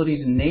the ability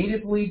to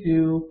natively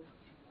do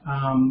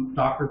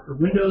Docker for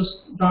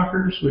Windows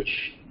Dockers,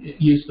 which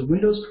use the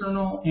Windows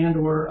kernel and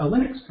or a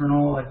Linux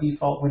kernel, a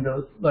default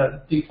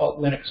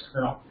Linux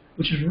kernel,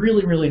 which is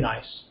really, really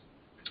nice.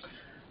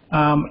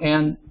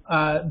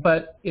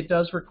 But it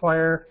does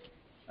require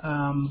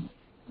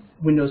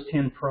Windows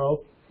 10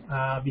 Pro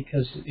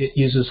because it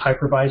uses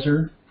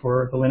hypervisor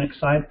for the Linux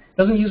side. It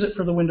doesn't use it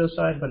for the Windows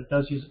side, but it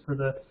does use it for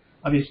the,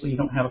 obviously you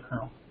don't have a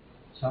kernel.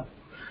 So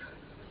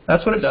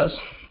that's what it does.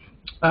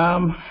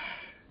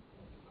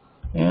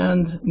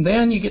 And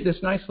then you get this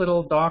nice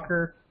little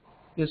Docker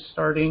is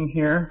starting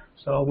here,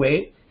 so I'll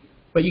wait.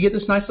 But you get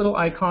this nice little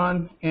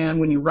icon, and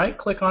when you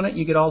right-click on it,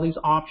 you get all these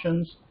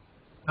options.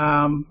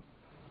 And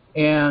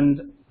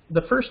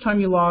the first time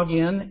you log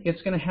in,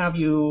 it's going to have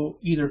you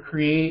either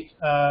create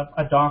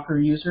a Docker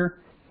user,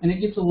 and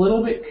it gets a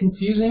little bit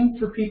confusing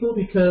for people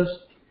because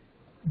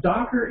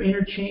Docker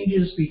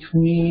interchanges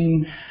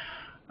between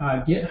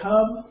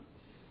GitHub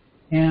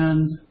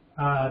and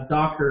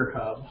Docker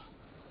Hub.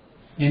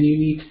 And you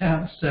need to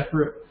have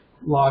separate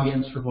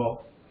logins for both.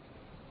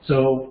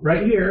 So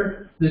right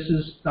here, this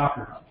is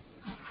Docker Hub.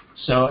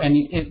 So,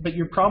 but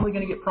you're probably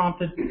going to get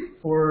prompted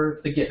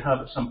for the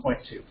GitHub at some point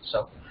too.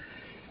 So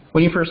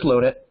when you first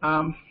load it,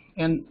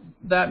 and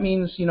that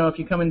means if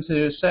you come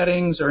into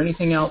settings or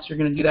anything else, you're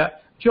going to do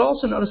that. But you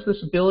also notice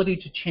this ability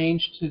to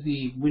change to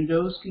the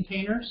Windows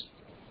containers,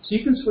 so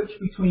you can switch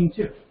between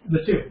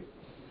the two,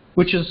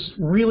 which is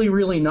really,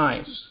 really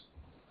nice.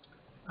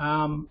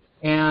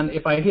 And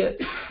if I hit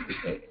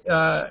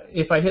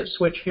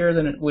switch here,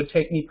 then it would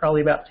take me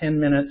probably about 10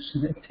 minutes.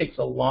 It takes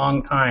a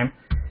long time.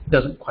 It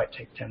doesn't quite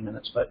take 10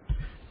 minutes, but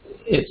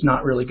it's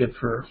not really good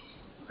for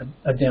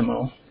a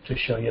demo to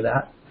show you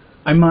that.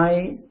 I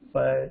might,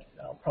 but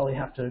I'll probably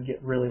have to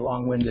get really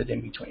long-winded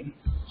in between.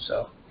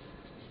 So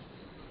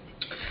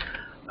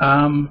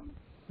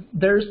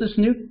there's this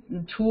new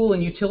tool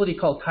and utility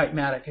called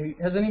Typematic.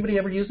 Has anybody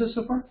ever used this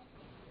so far?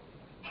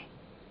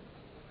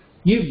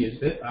 You've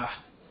used it.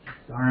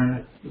 Darn,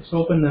 I was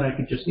hoping that I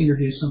could just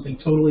introduce something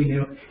totally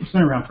new. It's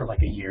been around for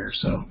like a year,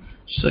 so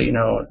you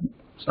know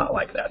it's not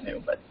like that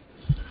new. But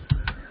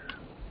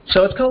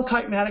so it's called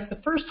Typematic.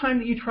 The first time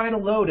that you try to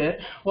load it,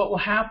 what will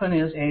happen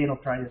is A, it'll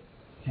try to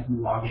have you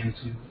log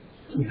into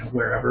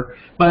wherever,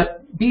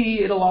 but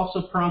B, it'll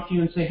also prompt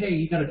you and say, hey,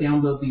 you got to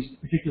download these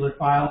particular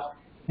files,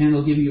 and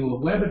it'll give you a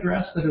web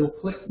address that it'll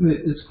click,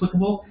 it's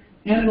clickable,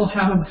 and it'll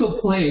have a little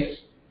place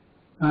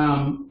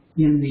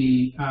in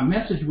the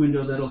message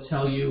window that'll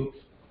tell you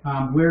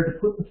where to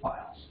put the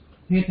files.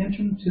 Pay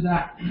attention to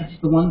that. That's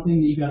the one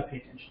thing that you got to pay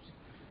attention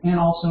to. And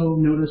also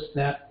notice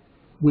that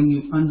when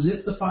you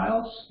unzip the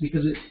files,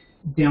 because it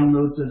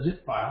downloads a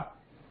zip file,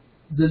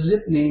 the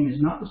zip name is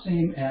not the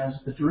same as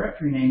the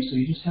directory name, so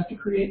you just have to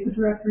create the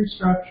directory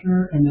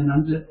structure and then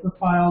unzip the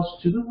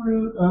files to the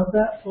root of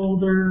that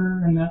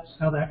folder, and that's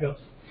how that goes.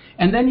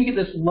 And then you get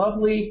this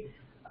lovely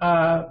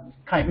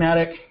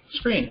Typematic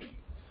screen,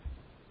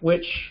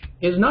 which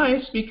is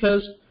nice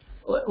because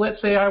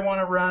let's say I want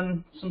to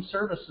run some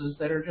services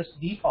that are just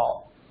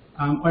default.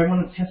 I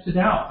want to test it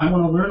out. I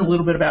want to learn a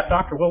little bit about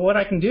Docker. Well, what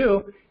I can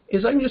do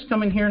is I can just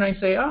come in here and I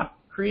say,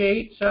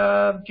 create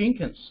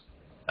Jenkins.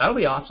 That'll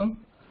be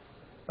awesome.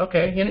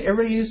 Okay,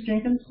 everybody used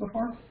Jenkins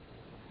before?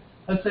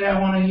 Let's say I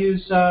want to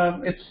use,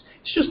 it's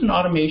just an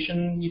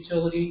automation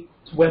utility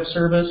It's a web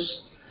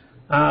service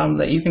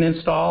that you can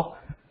install.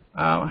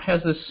 It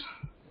has this,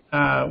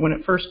 when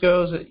it first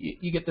goes,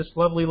 you get this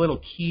lovely little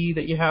key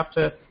that you have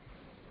to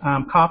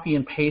copy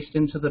and paste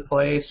into the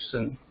place.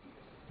 And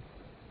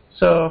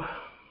so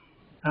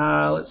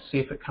let's see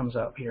if it comes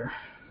up here.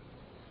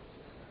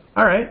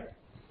 All right.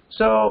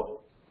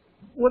 So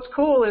what's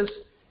cool is,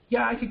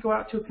 yeah, I could go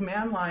out to a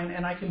command line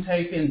and I can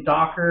type in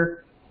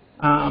Docker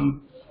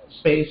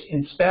space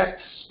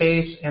inspect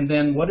space and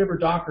then whatever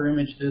Docker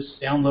image this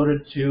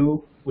downloaded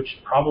to, which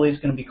probably is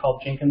going to be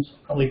called Jenkins,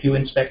 probably do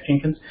inspect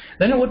Jenkins.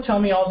 Then it would tell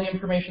me all the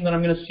information that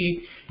I'm going to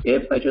see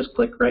if I just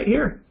click right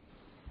here.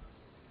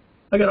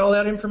 I got all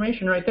that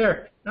information right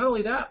there. Not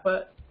only that,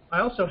 but I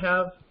also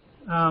have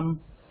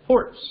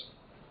ports.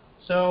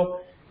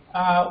 So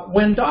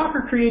when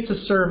Docker creates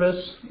a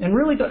service, and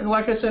really,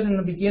 like I said in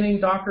the beginning,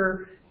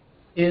 Docker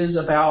is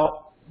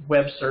about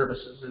web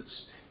services.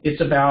 It's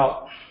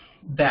about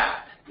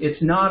that.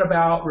 It's not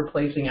about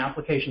replacing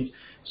applications.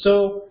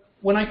 So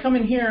when I come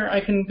in here, I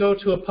can go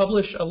to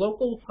a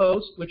local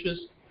host, which is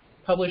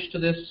published to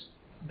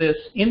this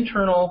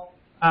internal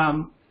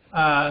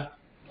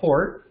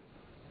port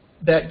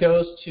that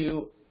goes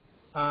to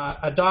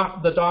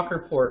the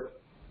Docker port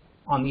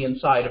on the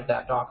inside of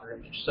that Docker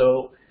image.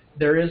 So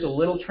there is a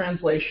little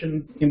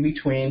translation in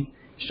between.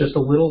 It's just a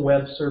little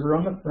web server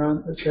on the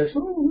front that says,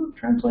 "Oh,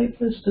 translate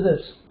this to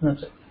this," and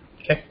that's it.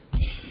 Okay.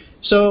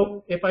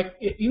 So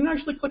you can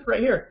actually click right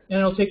here, and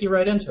it'll take you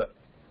right into it.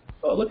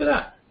 Oh, look at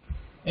that!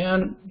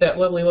 And that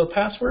lovely little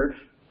password,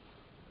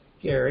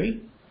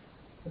 Gary.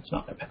 That's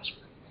not my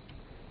password.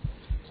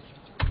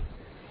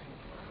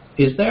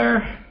 Is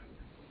there?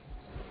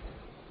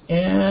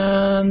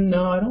 And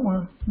no, I don't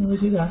want to really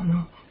do that.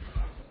 No.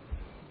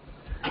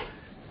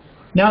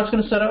 Now it's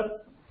going to set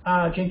up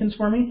Jenkins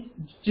for me.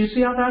 Do you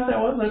see how fast that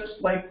was?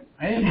 That's like,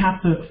 I didn't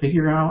have to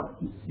figure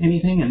out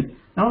anything. And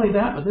not only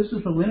that, but this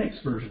is the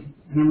Linux version,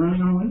 and I'm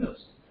running on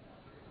Windows.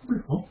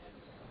 Pretty cool.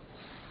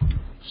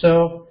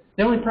 So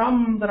the only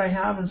problem that I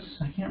have is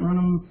I can't run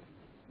them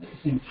at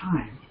the same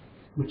time,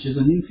 which is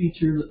a new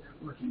feature that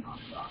they're working on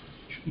in Docker.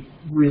 It should be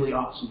really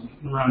awesome. You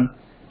can run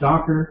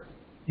Docker.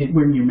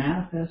 When your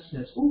manifest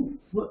says, "Oh,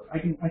 look, I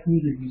can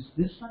either use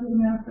this side of the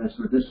manifest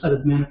or this side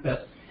of the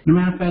manifest." And the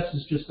manifest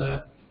is just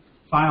a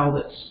file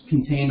that's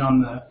contained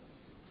on the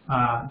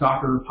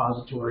Docker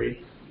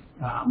repository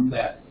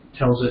that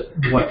tells it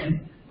what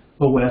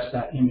OS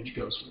that image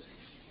goes with.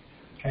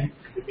 Okay.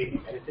 Could it be a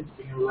benefit to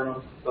being able to run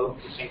on both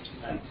at the same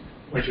time?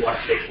 When you want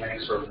to take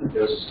Linux or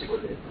Windows, stick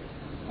with it.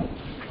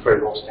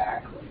 Very well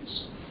stacked.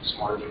 It's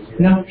smarter than you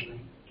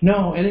usually.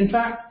 No, and in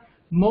fact,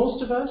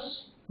 most of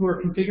us who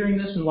are configuring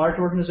this in large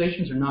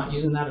organizations are not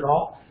using that at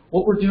all.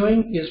 What we're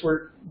doing is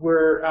we're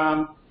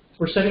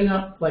setting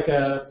up like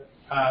a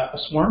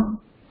swarm,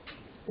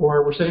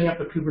 or we're setting up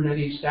a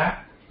Kubernetes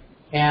stack,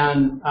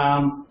 and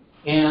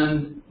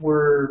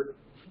we're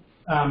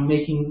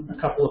making a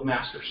couple of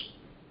masters.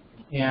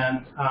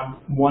 And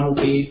one will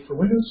be for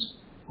Windows,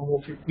 one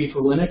will be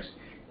for Linux,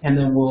 and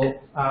then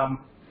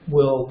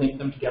we'll link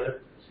them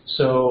together.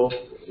 So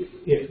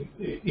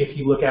if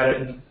you look at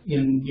it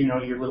in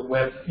your little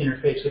web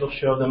interface, it'll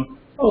show them,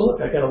 oh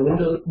look, I got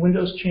a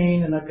Windows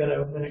chain and I've got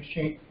a Linux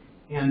chain,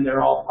 and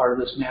they're all part of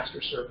this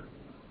master server.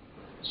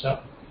 So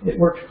it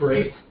works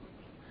great.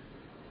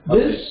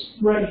 This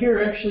right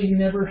here actually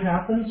never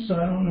happened, so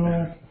I don't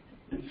know.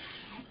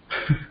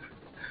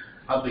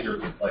 How big or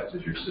complex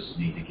does your system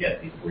need to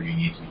get before you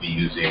need to be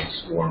using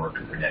Swarm or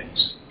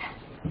Kubernetes?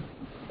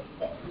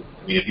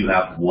 I mean, if you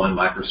have one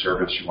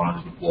microservice you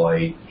want to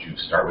deploy, would you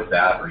start with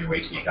that, or you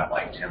wait till you got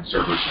like 10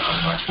 servers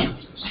and 100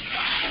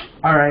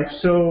 microservices? All right,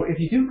 so if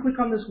you do click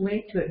on this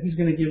link that he's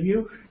going to give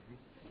you,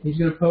 he's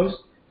going to post,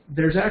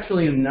 there's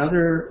actually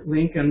another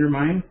link under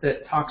mine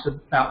that talks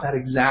about that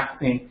exact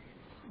thing.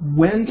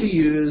 When to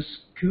use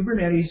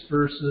Kubernetes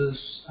versus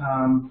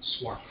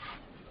Swarm.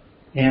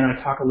 And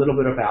I talk a little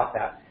bit about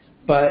that.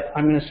 But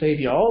I'm going to save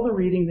you all the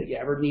reading that you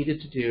ever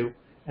needed to do,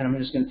 and I'm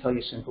just going to tell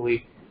you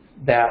simply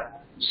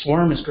that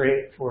Swarm is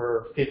great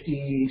for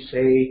 50,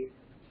 say,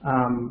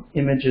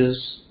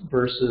 images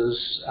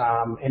versus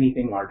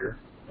anything larger.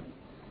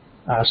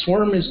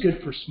 Swarm is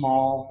good for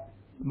small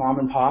mom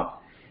and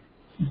pop,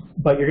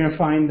 but you're going to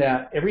find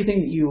that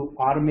everything that you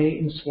automate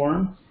in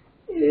Swarm,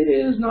 it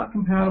is not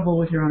compatible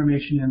with your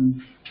automation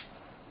in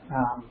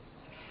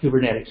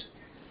Kubernetes.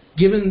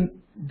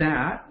 Given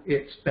that,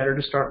 it's better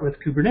to start with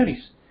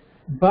Kubernetes.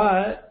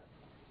 But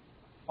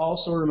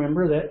also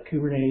remember that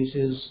Kubernetes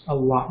is a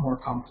lot more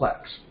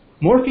complex.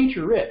 More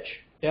feature-rich,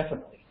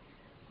 definitely.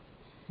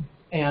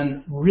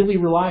 And really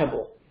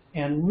reliable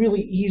and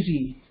really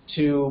easy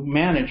to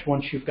manage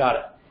once you've got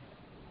it.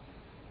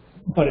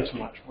 But it's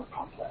much more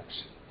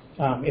complex.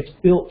 It's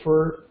built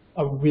for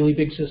a really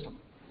big system.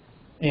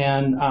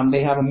 And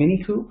they have a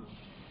mini kube.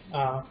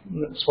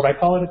 That's what I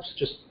call it. It's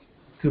just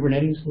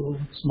Kubernetes, a little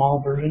small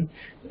version.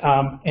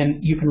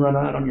 And you can run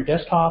that on your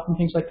desktop and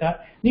things like that.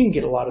 And you can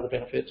get a lot of the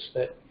benefits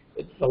that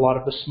a lot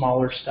of the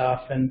smaller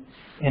stuff, and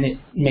it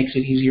makes it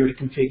easier to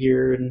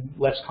configure and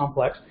less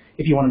complex.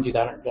 If you want to do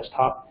that on your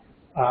desktop,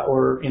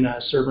 or in a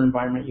server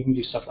environment, you can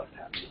do stuff like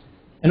that.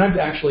 And I've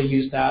actually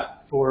used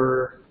that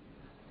for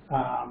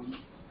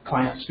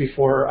clients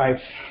before.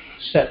 I've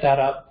set that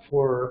up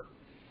for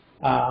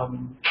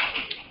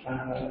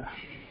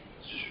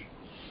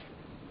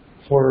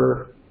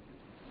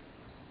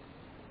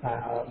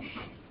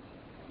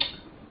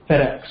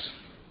FedEx,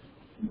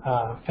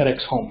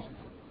 FedEx Home,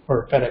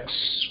 or FedEx,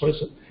 what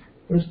is it?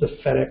 What is the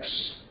FedEx?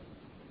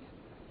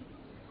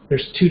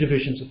 There's two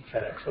divisions of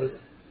FedEx. What is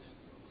it?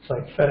 It's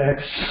like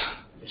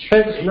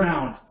FedEx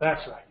Round.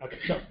 That's right. Okay,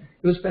 so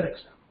it was FedEx.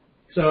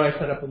 So I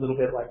set up a little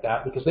bit like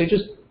that because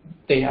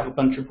they have a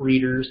bunch of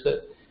readers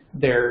that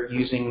they're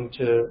using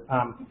to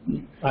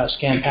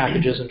scan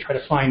packages and try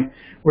to find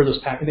where those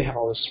packages. They have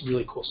all this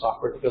really cool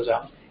software that goes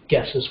out and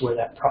guesses where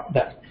that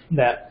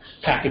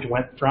package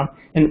went from.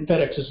 And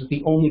FedEx is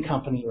the only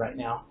company right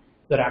now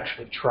that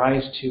actually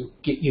tries to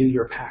get you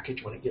your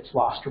package when it gets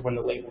lost or when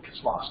the label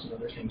gets lost and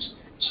other things.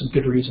 Some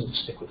good reason to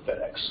stick with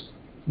FedEx.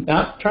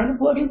 Not trying to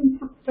plug in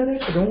for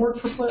FedEx. I don't work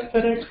for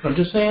FedEx, but I'm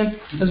just saying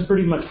that's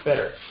pretty much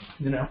better,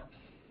 you know.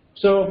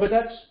 So, but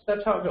that's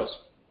how it goes.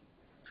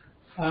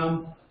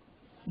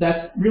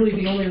 That's really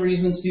the only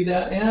reason to do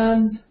that,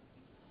 and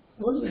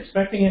I wasn't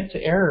expecting it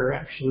to error,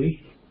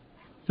 actually.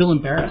 I feel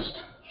embarrassed.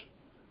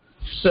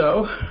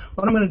 So,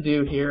 what I'm going to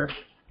do here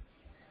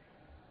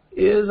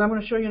is I'm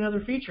going to show you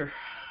another feature.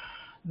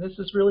 This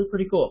is really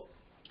pretty cool.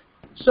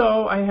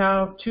 So, I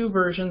have two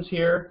versions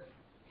here.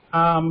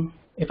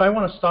 If I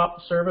want to stop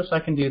the service, I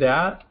can do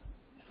that.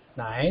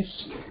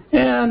 Nice.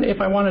 And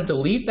if I want to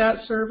delete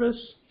that service,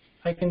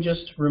 I can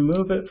just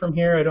remove it from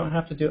here. I don't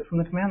have to do it from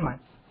the command line.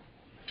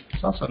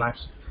 It's also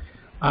nice.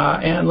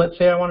 And let's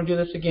say I want to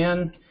do this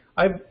again.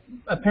 I've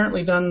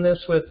apparently done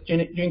this with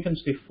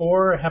Jenkins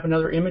before. I have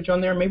another image on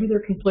there. Maybe they're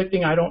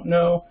conflicting. I don't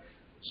know.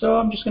 So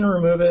I'm just going to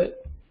remove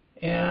it,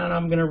 and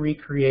I'm going to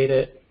recreate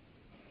it.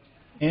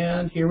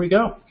 And here we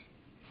go.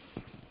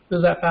 It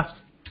was that fast.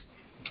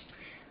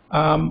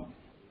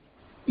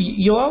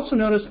 You'll also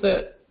notice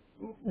that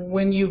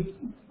when you've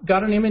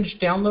got an image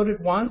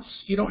downloaded once,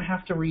 you don't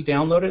have to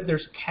re-download it.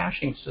 There's a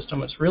caching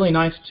system. It's really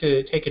nice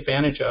to take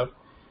advantage of.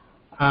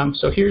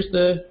 So here's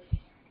the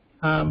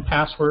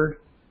password,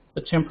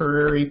 the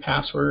temporary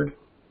password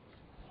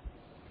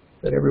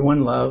that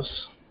everyone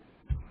loves.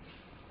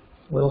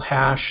 Little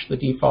hash, the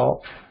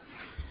default.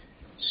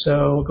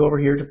 So we'll go over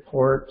here to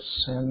ports,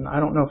 and I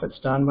don't know if it's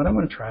done, but I'm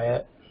going to try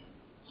it.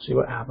 See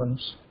what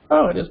happens.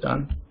 Oh, it is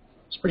done.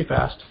 It's pretty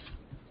fast.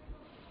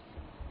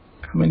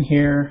 Come in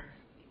here,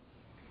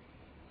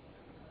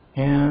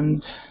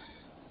 and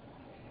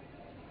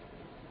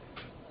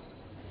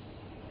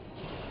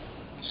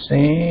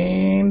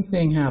same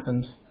thing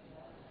happens.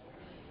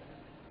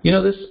 You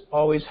know, this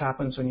always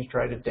happens when you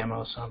try to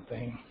demo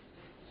something.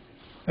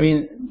 I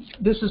mean,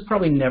 this has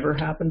probably never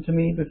happened to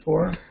me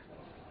before.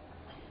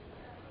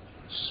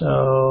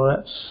 So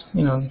that's,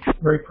 you know,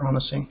 very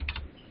promising.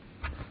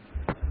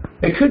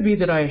 It could be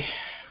that I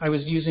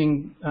was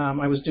using,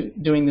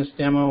 doing this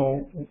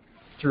demo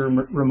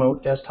through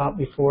remote desktop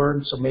before,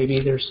 and so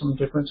maybe there's some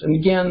difference. And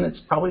again, it's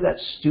probably that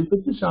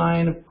stupid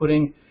design of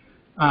putting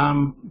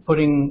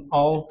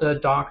all the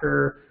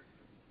Docker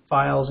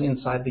files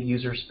inside the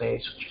user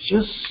space, which is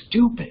just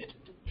stupid.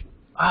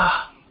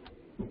 I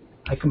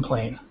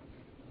complain.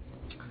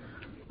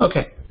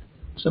 Okay,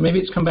 so maybe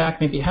it's come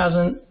back, maybe it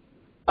hasn't.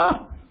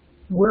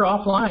 We're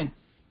offline.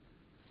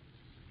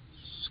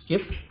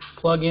 Skip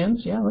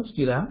plugins, yeah, let's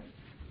do that.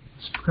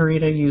 Let's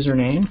create a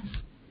username.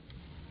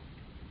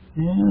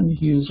 And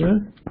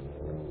user,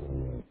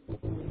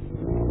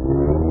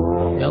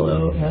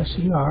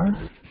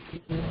 L-O-S-E-R.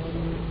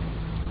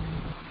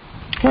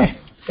 Okay,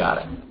 got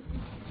it.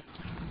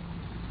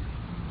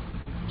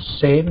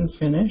 Save and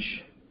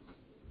finish.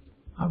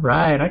 All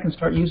right, I can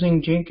start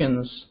using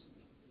Jenkins.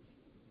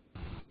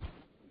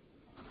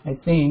 I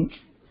think.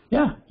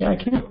 Yeah, I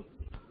can.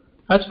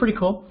 That's pretty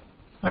cool.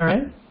 All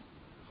right.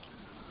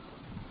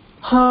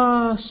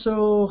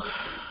 So,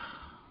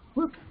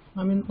 look,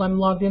 I'm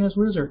logged in as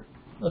Wizard.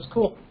 That's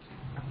cool.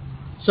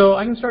 So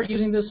I can start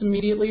using this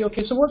immediately.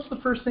 Okay, so what's the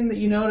first thing that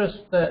you notice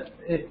that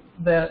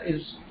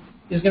is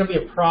going to be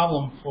a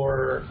problem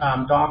for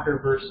Docker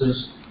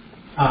versus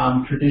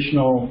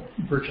traditional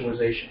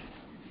virtualization?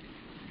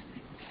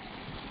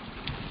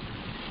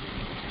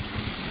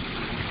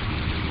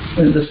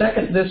 And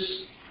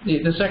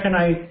the second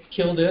I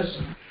kill this,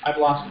 I've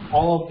lost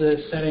all of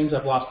the settings.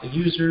 I've lost the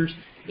users.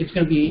 It's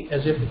going to be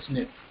as if it's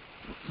new.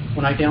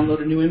 When I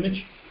download a new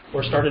image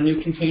or start a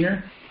new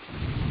container,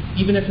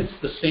 even if it's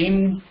the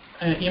same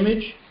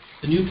image,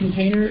 the new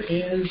container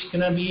is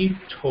going to be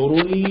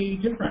totally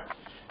different.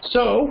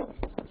 So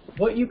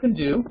what you can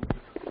do,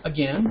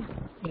 again,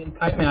 in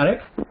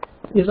Kitematic,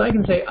 is I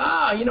can say,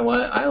 you know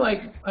what, I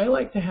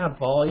like to have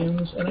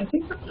volumes, and I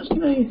think I'm just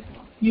going to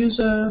use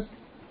a,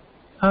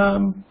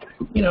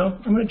 you know,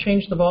 I'm going to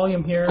change the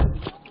volume here,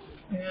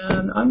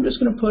 and I'm just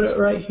going to put it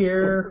right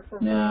here.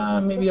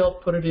 Maybe I'll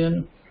put it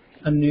in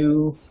a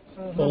new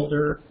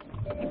folder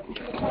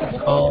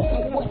called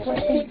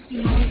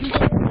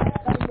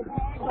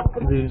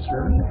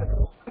user.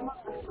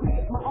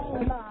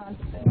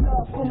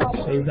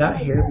 Save that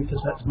here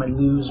because that's my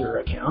loser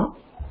account.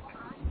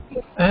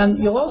 And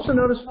you'll also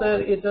notice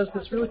that it does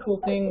this really cool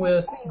thing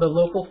with the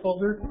local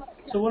folder.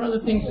 So one of the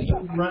things that you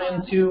run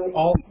into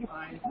all the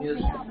time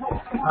is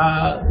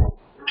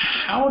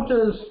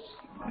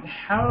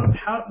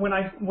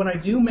when I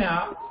do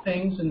map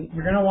things, and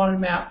you're going to want to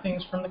map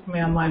things from the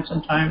command line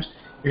sometimes,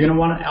 you're going to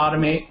want to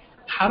automate.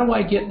 How do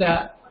I get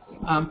that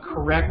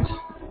correct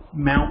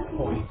mount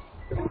point?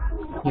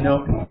 You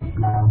know,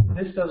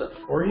 this does it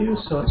for you,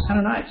 so it's kind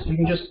of nice. You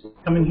can just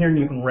come in here and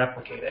you can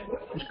replicate it.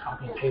 Just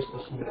copy and paste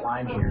this little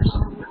line here.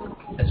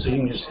 And so you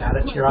can just add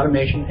it to your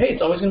automation. Hey,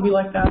 it's always going to be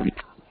like that.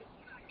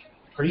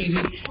 Pretty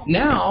easy.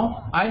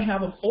 Now, I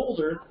have a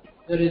folder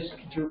that is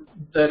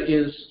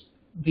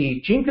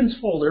the Jenkins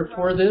folder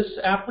for this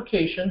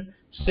application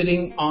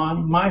sitting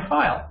on my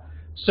file.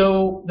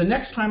 So the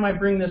next time I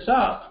bring this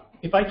up,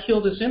 if I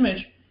kill this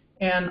image,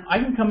 and I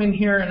can come in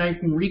here and I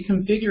can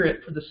reconfigure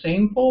it for the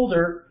same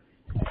folder,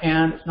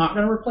 and it's not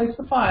going to replace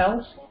the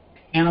files,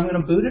 and I'm going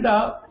to boot it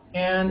up,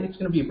 and it's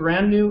going to be a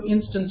brand new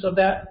instance of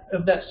that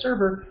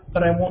server,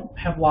 but I won't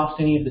have lost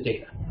any of the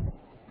data.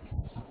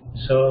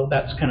 So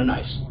that's kind of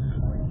nice.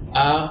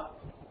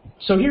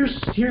 So here's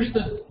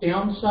the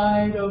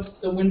downside of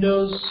the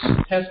Windows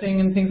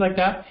testing and things like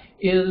that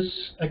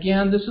is,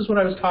 again, this is what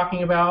I was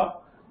talking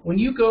about. When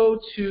you go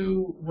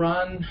to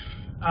run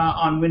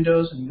on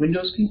Windows and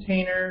Windows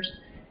containers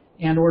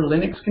and or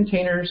Linux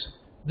containers,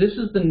 this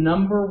is the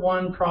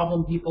 #1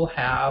 problem people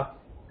have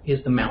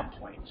is the mount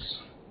points.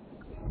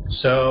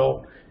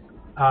 So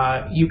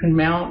you can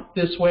mount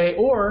this way,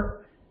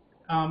 or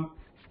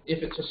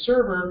if it's a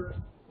server,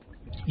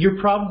 you're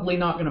probably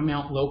not going to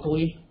mount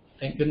locally,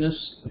 thank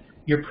goodness.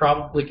 You're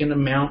probably going to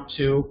mount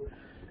to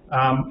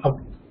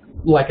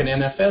like an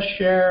NFS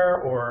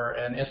share or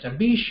an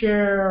SMB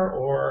share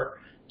or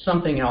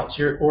something else.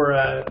 You're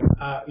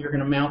going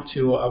to mount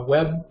to a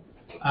web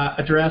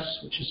address,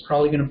 which is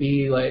probably going to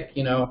be like,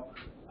 you know,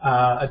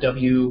 an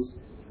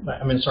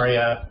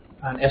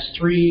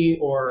S3,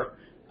 or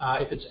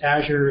if it's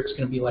Azure, it's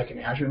going to be like an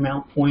Azure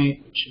mount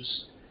point, which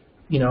is,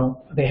 you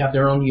know, they have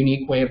their own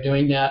unique way of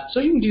doing that.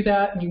 So you can do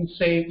that, and you can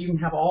save, you can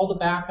have all the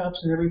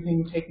backups and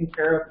everything taken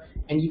care of,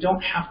 and you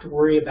don't have to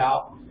worry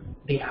about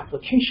the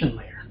application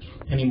layer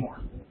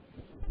anymore.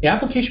 The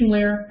application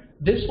layer,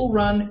 this will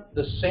run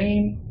the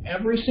same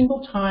every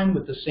single time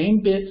with the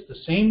same bits, the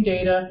same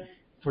data,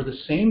 for the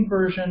same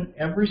version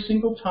every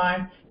single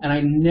time, and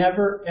I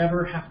never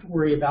ever have to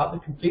worry about the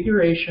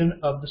configuration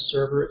of the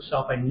server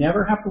itself. I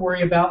never have to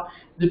worry about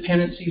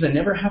dependencies. I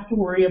never have to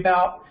worry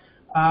about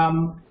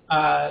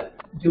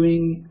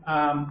doing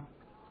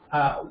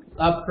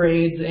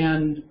upgrades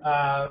and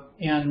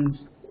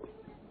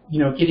you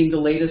know, getting the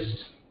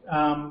latest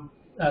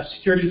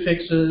security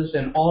fixes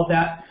and all of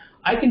that.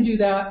 I can do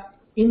that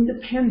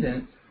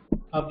independent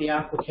of the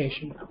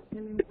application.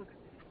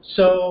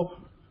 So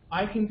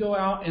I can go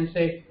out and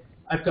say,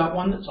 I've got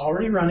one that's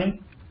already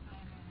running.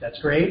 That's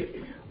great.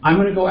 I'm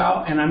going to go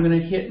out and I'm going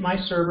to hit my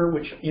server,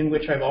 in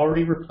which I've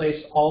already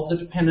replaced all the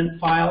dependent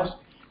files,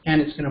 and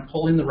it's going to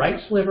pull in the right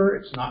sliver.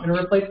 It's not going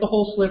to replace the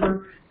whole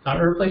sliver. It's not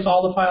going to replace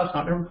all the files. It's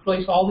not going to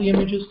replace all the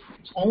images.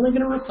 It's only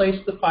going to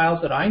replace the files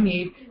that I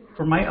need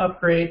for my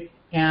upgrade,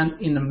 and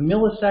in a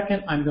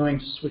millisecond, I'm going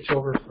to switch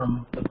over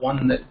from the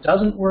one that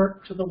doesn't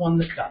work to the one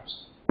that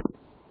does,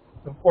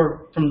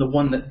 or from the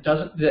one that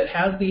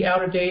has the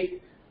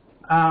out-of-date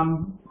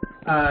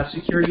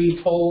security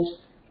holes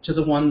to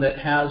the one that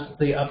has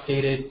the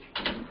updated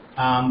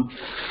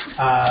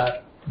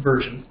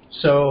version.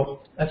 So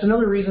that's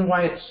another reason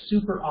why it's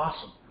super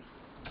awesome.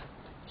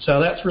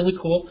 So that's really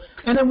cool.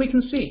 And then we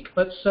can see.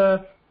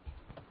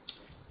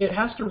 It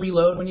has to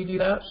reload when you do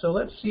that. So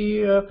let's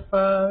see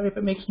if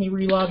it makes me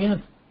relog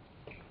in.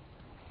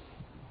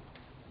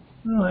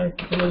 Oh, I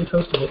totally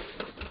toasted it.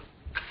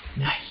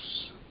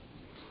 Nice.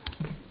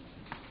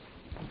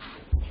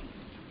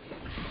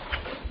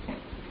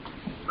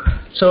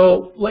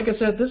 So, like I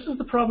said, this is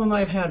the problem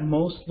I've had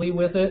mostly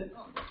with it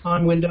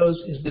on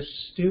Windows, is this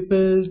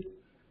stupid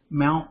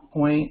mount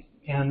point.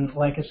 And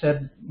like I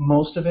said,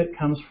 most of it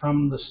comes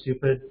from the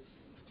stupid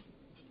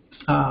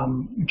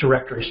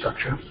directory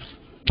structure.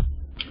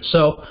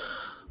 So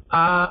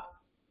I'm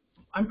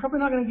probably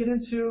not going to get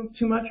into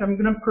too much. I'm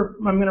going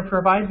to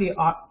provide the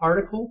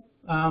article,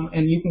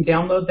 and you can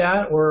download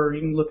that, or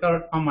you can look at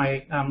it on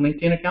my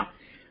LinkedIn account,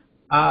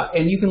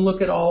 and you can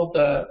look at all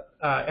the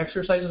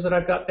exercises that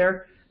I've got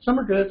there. Some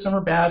are good, some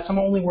are bad, some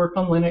only work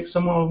on Linux,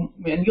 some will,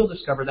 and you'll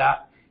discover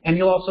that. And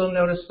you'll also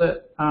notice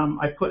that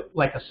I put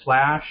like a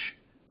slash,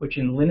 which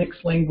in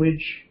Linux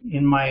language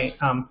in my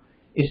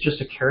is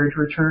just a carriage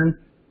return,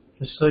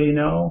 just so you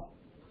know.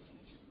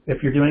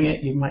 If you're doing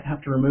it, you might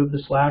have to remove the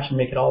slash and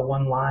make it all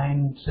one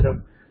line instead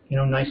of, you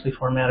know, nicely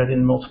formatted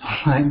in multiple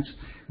lines.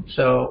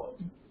 So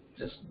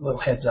just a little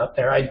heads up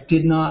there. I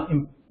did not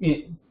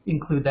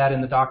include that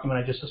in the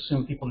document. I just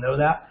assumed people know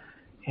that,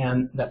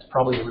 and that's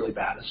probably a really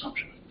bad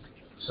assumption.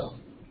 So,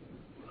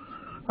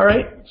 all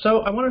right.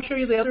 So I want to show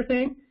you the other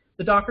thing,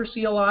 the Docker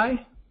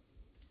CLI.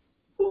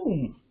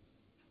 Boom.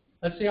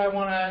 let's say I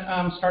want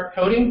to start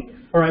coding,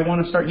 or I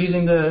want to start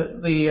using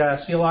the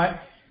CLI,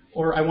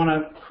 or I want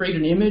to create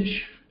an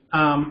image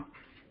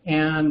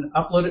and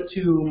upload it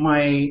to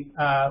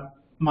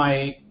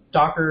my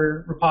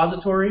Docker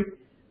repository.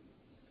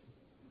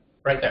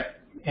 Right there.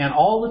 And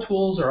all the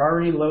tools are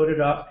already loaded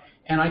up,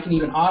 and I can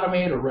even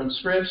automate or run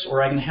scripts,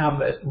 or I can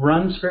have it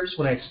run scripts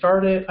when I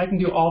start it. I can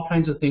do all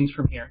kinds of things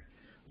from here,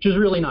 which is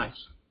really nice.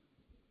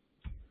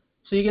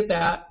 So you get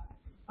that.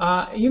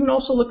 You can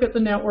also look at the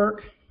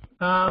network.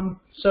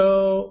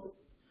 So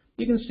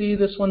you can see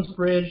this one's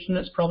bridged, and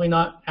it's probably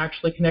not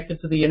actually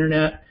connected to the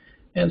internet.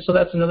 And so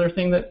that's another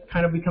thing that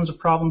kind of becomes a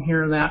problem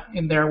here and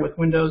in there with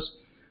Windows.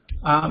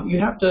 You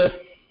have to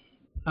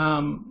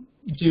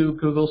do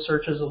Google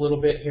searches a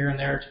little bit here and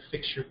there to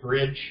fix your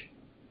bridge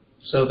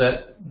so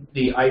that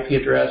the IP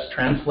address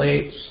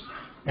translates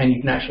and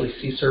you can actually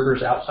see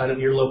servers outside of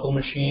your local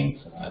machine.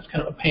 So that's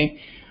kind of a pain.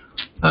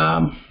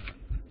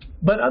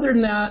 But other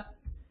than that,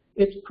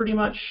 it's pretty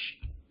much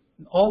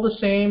all the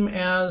same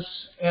as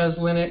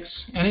Linux.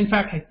 And in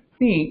fact, I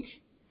think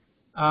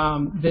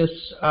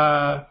this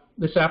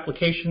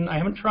application, I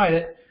haven't tried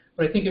it,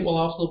 but I think it will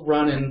also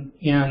run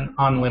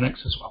on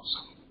Linux as well, so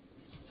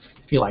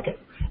if you like it.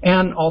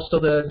 And also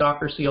the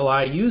Docker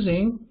CLI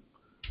using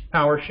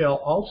PowerShell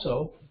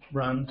also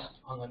runs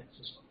on Linux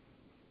as well.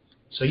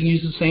 So you can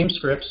use the same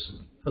scripts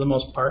for the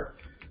most part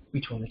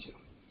between the two,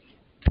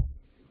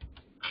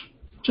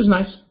 which is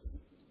nice.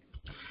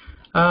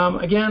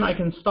 Again, I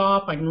can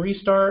stop, I can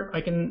restart,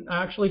 I can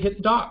actually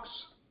hit docs.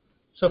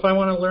 So if I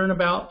want to learn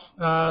about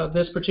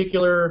this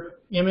particular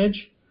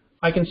image,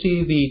 I can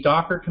see the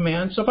Docker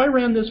command. So if I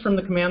ran this from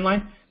the command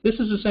line, this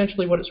is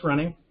essentially what it's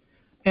running.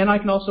 And I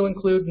can also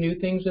include new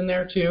things in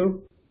there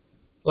too.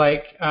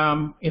 Like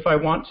if I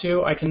want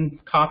to, I can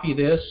copy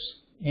this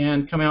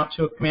and come out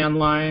to a command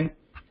line,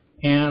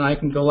 and I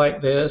can go like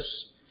this.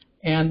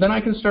 And then I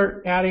can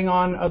start adding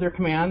on other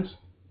commands.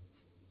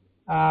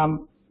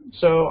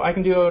 So I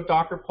can do a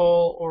Docker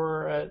pull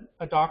or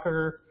a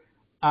Docker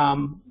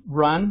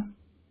run.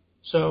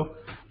 So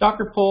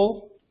Docker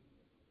pull,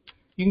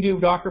 you can do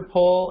Docker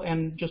pull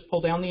and just pull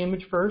down the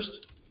image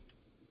first.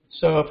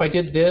 So if I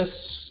did this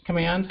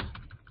command,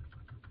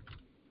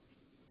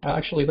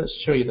 actually, let's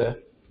show you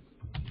the.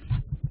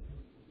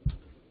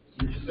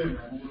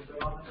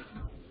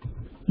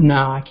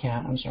 No, I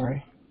can't. I'm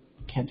sorry.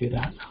 Can't do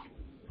that.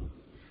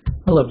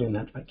 I love doing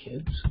that to my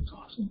kids. It's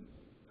awesome.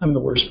 I'm the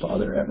worst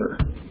father ever.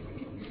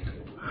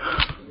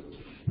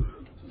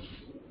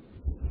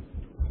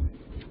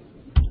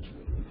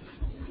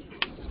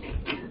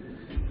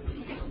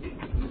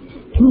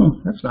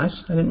 That's nice.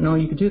 I didn't know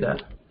you could do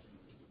that.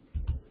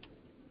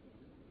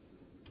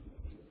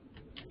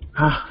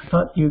 I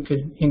thought you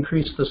could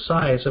increase the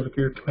size of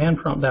your command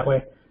prompt that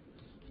way.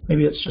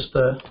 Maybe it's just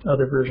the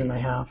other version I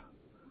have.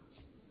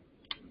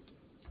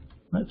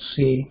 Let's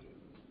see.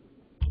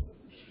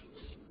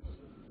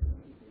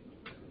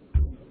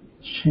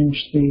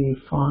 Change the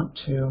font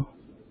to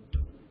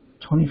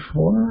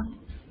 24.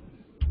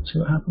 See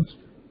what happens.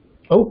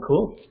 Oh,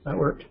 cool. That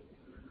worked.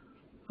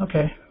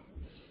 Okay.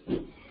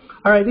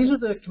 All right. These are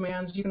the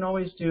commands. You can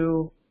always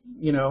do,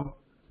 you know,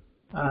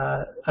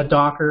 a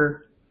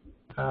Docker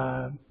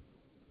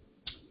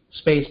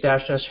space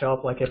dash dash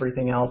help like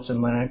everything else in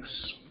Linux.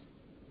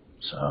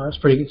 So that's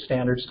pretty good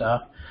standard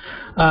stuff.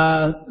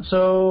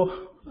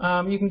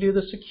 You can do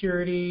the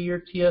security, your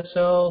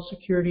TSL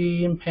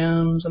security and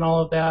PIMs and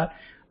all of that.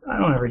 I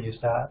don't ever use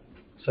that.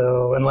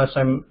 So unless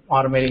I'm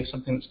automating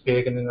something that's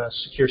big and in a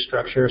secure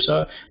structure.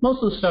 So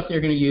most of the stuff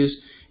they're going to use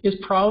is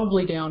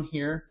probably down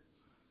here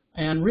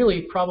and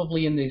really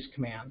probably in these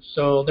commands.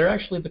 So they're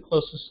actually the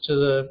closest to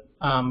the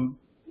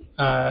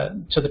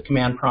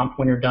command prompt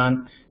when you're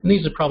done. And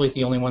these are probably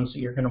the only ones that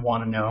you're going to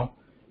want to know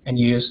and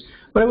use.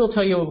 But I will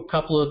tell you a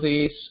couple of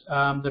these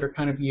that are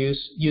kind of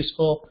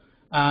useful.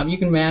 You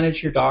can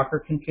manage your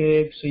Docker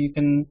config, so you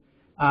can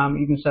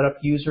set up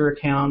user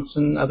accounts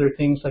and other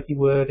things like you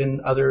would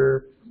in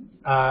other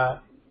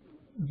other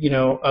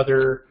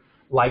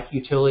like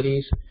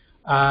utilities.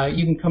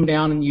 You can come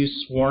down and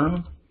use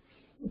Swarm.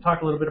 We'll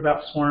talk a little bit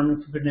about Swarm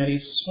and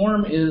Kubernetes.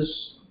 Swarm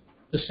is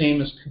the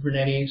same as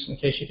Kubernetes, in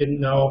case you didn't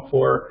know,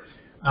 for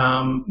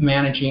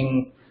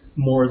managing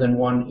more than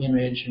one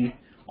image and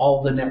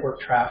all the network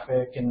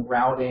traffic and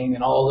routing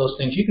and all of those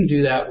things. You can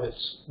do that with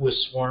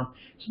Swarm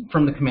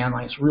from the command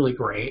line. It's really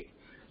great.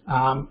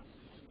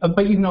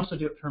 But you can also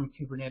do it from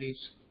Kubernetes.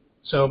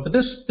 So, but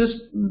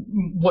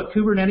what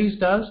Kubernetes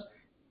does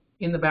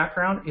in the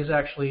background is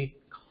actually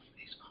calling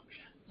these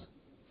functions.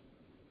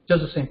 It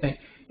does the same thing.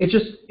 It's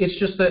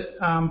just that,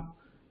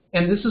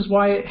 and this is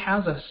why it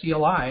has a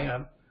CLI.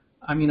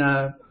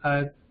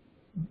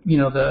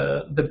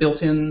 The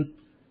built-in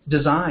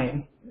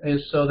design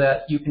is so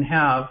that you can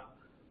have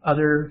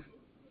other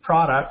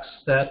products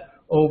that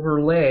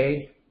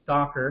overlay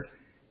Docker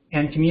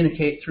and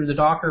communicate through the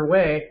Docker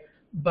way,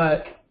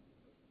 but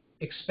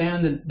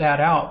expand that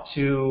out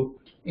to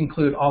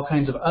include all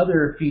kinds of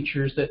other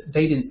features that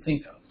they didn't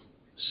think of.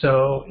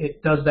 So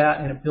it does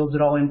that and it builds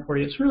it all in for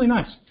you. It's really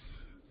nice.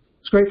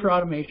 It's great for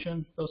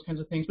automation, those kinds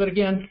of things. But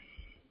again,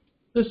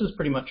 this is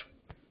pretty much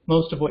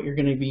most of what you're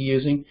going to be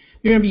using.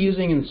 You're going to be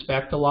using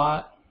inspect a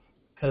lot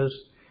because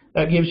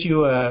that gives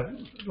you a,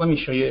 let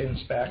me show you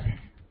inspect.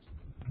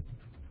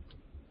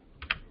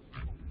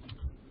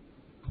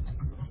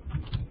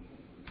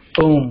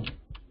 Boom.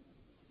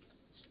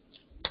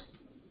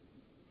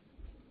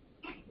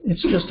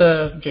 It's just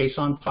a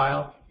JSON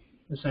file,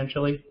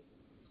 essentially,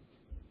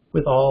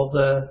 with all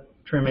the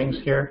trimmings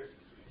here.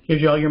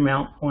 Gives you all your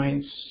mount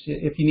points.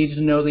 If you needed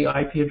to know the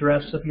IP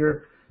address of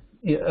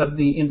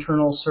the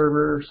internal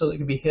server so that it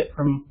could be hit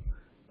from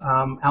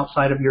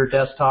outside of your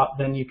desktop,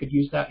 then you could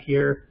use that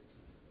here.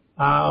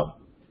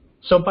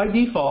 So by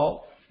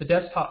default, the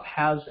desktop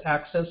has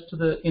access to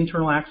the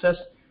internal access,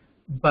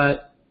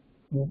 but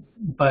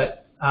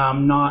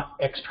not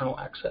external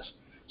access.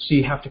 So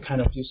you have to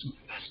kind of do some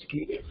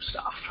investigative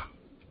stuff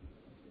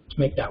to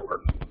make that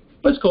work.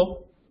 But it's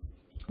cool.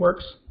 It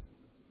works.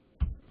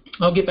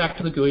 I'll get back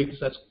to the GUI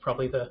because that's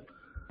probably the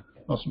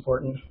most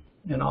important.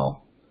 And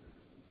I'll,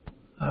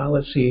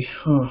 let's see,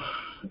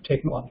 it's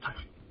taking a lot of time.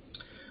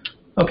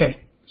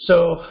 Okay,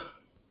 so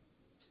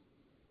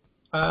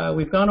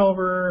we've gone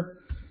over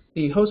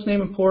the host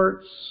name and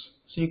ports,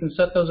 so you can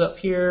set those up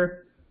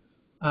here.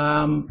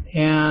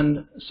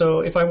 And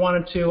so if I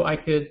wanted to, I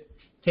could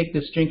take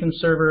this Jenkins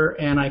server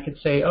and I could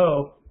say,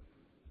 oh,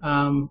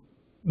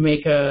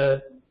 make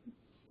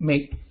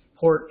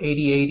port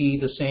 8080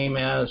 the same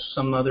as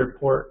some other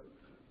port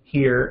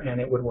here, and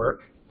it would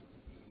work.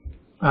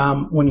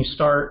 When you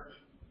start,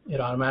 it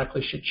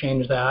automatically should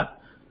change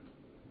that.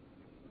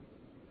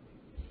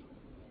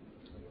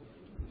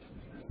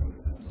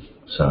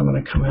 So I'm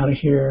going to come out of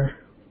here,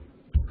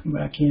 come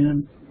back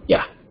in.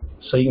 Yeah,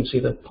 so you can see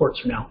the ports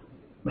are now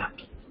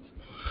mapped.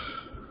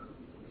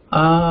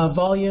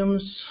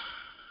 Volumes,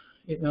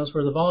 it knows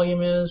where the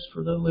volume is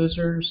for the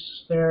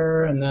losers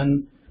there, and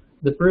then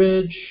the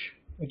bridge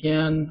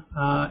again,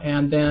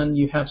 and then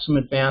you have some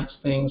advanced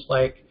things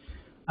like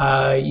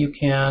you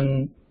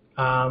can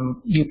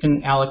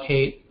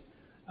allocate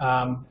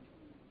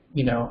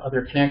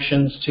other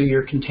connections to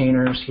your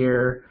containers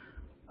here.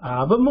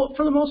 But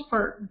for the most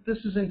part, this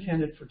is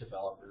intended for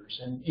developers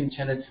and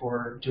intended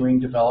for doing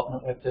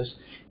development with this,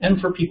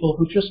 and for people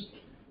who just,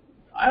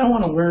 I don't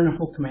want to learn a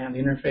whole command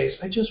interface.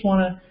 I just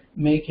want to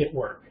make it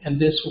work, and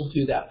this will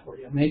do that for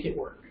you. Make it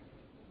work.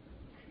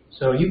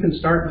 So you can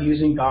start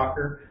using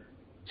Docker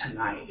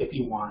tonight if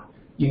you want.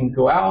 You can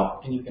go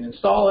out and you can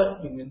install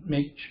it. You can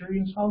make sure you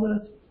install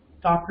the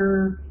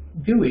Docker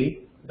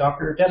GUI,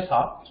 Docker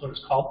Desktop, that's what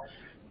it's called.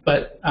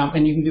 But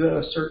and you can do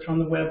a search on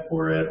the web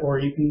for it, or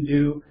you can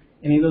do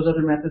any of those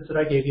other methods that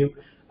I gave you.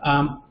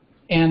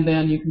 And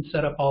then you can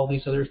set up all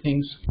these other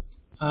things.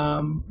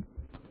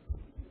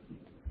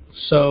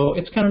 So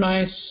it's kind of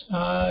nice.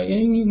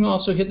 And you can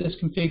also hit this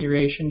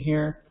configuration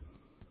here,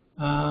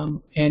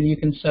 and you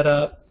can set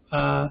up.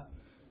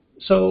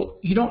 So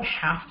you don't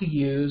have to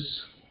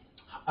use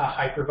a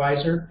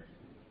hypervisor.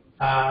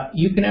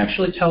 You can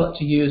actually tell it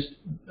to use,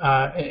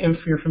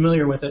 if you're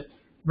familiar with it,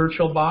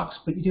 VirtualBox,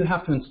 but you do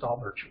have to install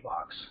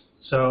VirtualBox.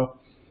 So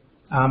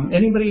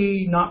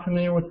anybody not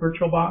familiar with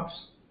VirtualBox?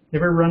 You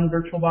ever run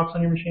VirtualBox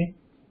on your machine?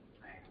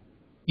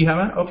 You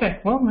haven't? Okay,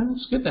 well,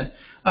 that's good then.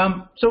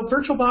 So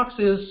VirtualBox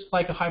is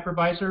like a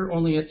hypervisor,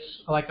 only it's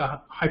like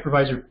a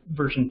hypervisor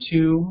version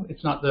 2.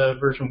 It's not the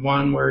version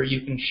 1 where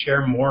you can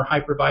share more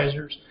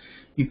hypervisors.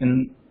 You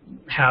can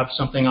have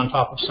something on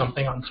top of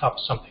something on top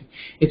of something.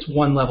 It's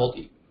one level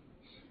deep.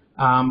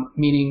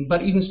 Meaning,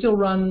 but you can still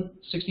run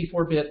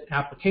 64-bit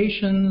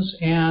applications,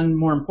 and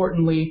more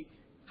importantly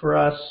for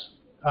us,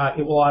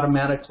 it will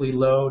automatically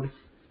load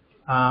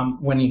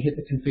when you hit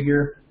the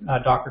configure,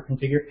 Docker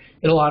configure.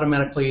 It'll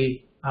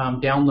automatically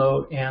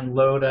download and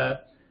load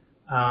a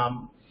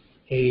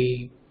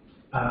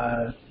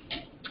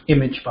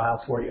image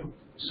file for you.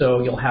 So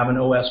you'll have an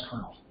OS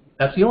kernel.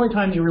 That's the only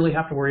time you really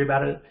have to worry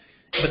about it,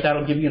 but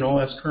that'll give you an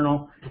OS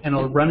kernel, and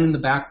it'll run in the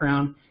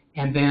background,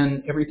 and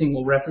then everything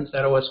will reference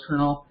that OS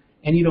kernel,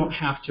 and you don't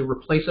have to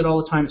replace it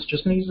all the time. It's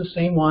just going to use the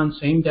same one,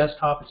 same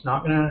desktop. It's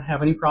not going to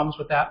have any problems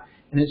with that.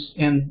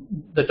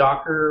 And the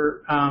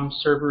Docker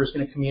server is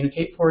going to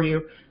communicate for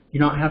you. You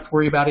don't have to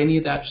worry about any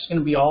of that. It's just going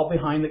to be all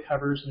behind the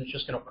covers, and it's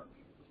just going to work.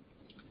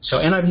 So,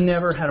 and I've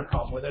never had a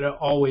problem with it. It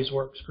always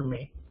works for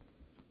me.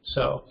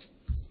 So,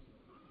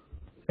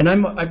 and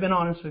I've been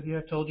honest with you.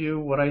 I've told you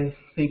what I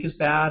think is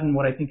bad and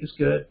what I think is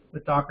good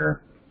with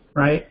Docker,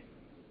 right?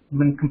 I've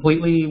been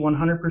completely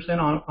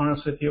 100%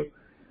 honest with you.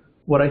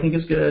 What I think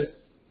is good,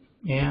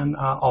 and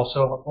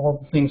also all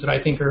the things that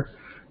I think are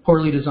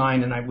poorly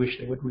designed and I wish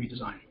they would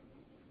redesign.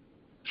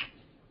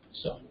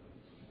 So,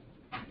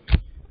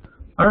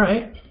 all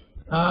right.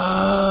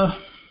 I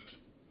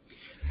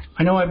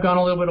know I've gone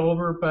a little bit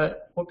over,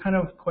 but what kind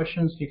of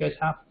questions do you guys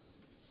have?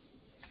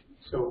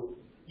 So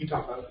you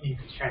talk about you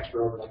can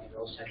transfer over like a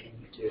role setting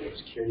to a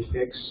security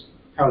fix.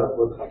 How would that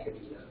look like if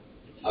you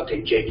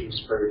update Jenkins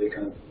for a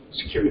kind of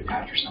security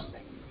patch or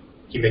something?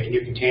 Do you make a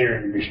new container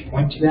and you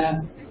point to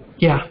that?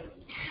 Yeah.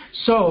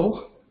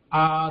 So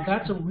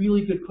that's a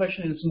really good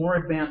question, and it's a more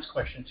advanced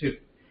question too.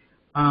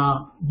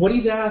 What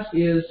he's asked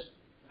is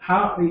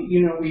how,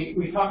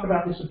 we talked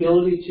about this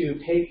ability to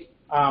take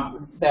a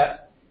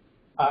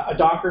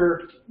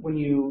Docker, when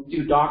you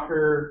do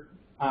Docker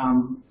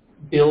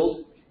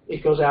build,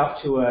 it goes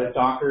out to a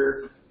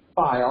Docker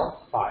file.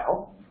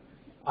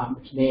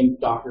 It's named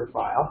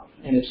Dockerfile,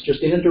 and it's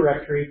just in a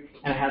directory,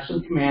 and it has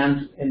some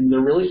commands, and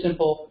they're really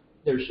simple.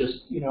 There's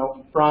just,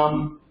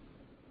 from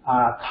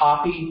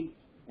copy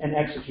and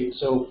execute.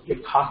 So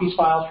it copies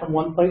files from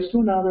one place to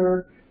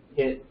another.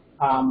 It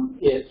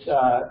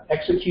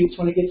executes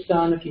when it gets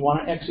done. If you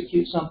want to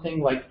execute something,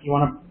 like if you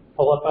want to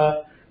pull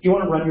up if you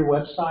want to run your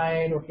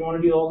website, or if you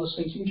want to do all those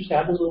things, you can just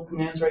add those little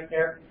commands right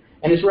there.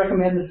 And it's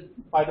recommended,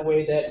 by the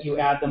way, that you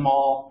add them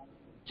all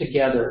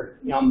together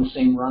on the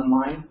same run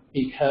line,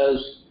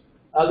 because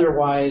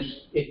otherwise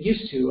it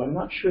used to, I'm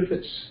not sure if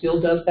it still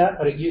does that,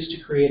 but it used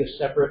to create a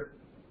separate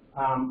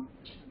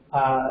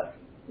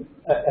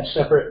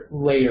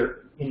layer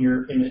in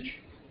your image.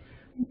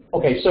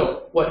 Okay,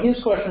 so what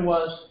his question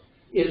was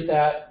is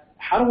that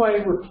how do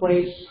I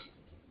replace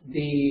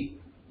the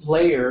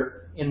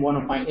layer in one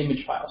of my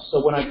image files?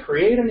 So when I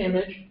create an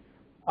image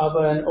of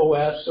an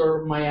OS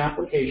or my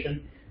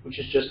application, which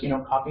is just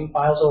copying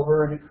files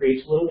over, and it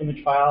creates a little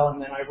image file,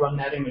 and then I run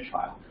that image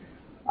file.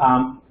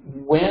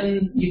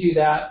 When you do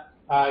that,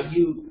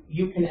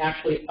 you can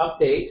actually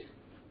update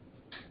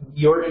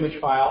your image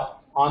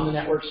file on the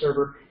network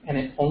server, and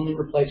it only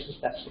replaces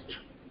that switch.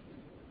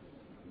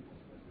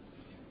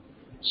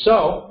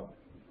 So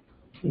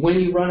when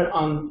you run it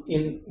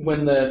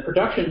when the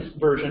production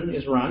version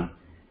is run,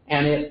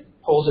 and it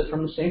pulls it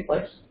from the same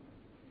place,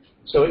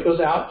 so it goes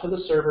out to the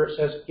server, it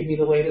says, give me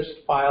the latest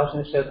files,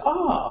 and it says,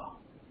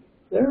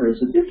 there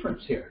is a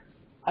difference here.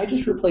 I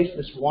just replaced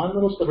this one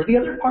little sliver. The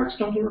other parts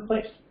don't get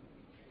replaced.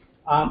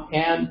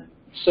 And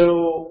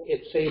so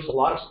it saves a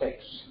lot of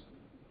space.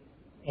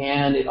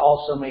 And it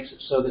also makes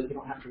it so that you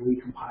don't have to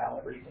recompile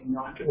everything. You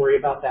don't have to worry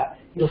about that.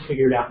 It'll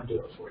figure it out and do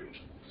it for you.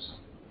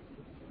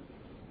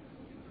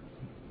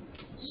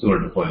 Similar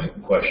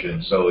deployment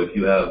question. So if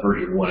you have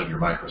version 1 of your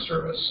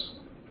microservice,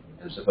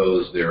 and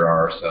suppose there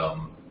are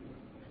some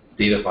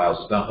data files,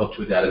 it's not hooked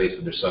to a database,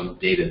 but there's some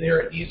data in there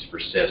it needs to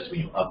persist when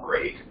you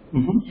upgrade.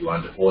 You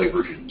want to deploy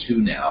version 2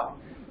 now.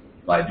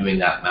 By doing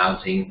that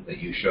mounting that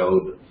you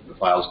showed, the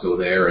files go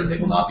there, and they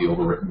will not be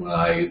overwritten when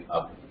I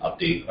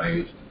update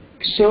my...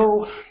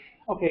 So,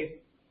 okay,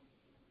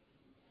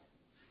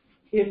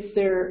 if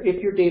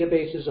your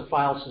database is a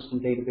file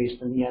system database,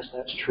 then yes,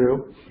 that's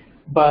true.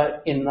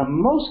 But in the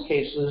most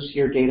cases,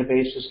 your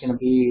database is going to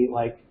be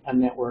like a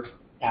network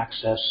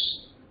access,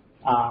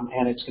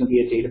 and it's going to be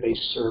a database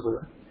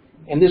server.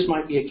 And this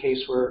might be a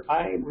case where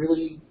I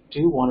really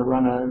do want to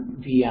run a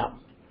VM.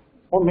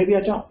 Or maybe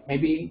I don't.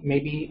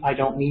 Maybe I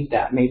don't need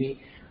that. Maybe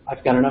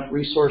I've got enough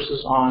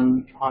resources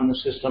on the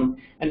system.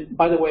 And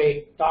by the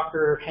way,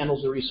 Docker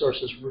handles the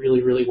resources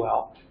really, really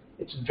well.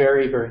 It's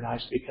very, very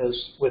nice,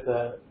 because with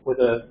a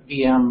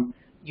VM,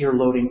 you're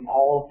loading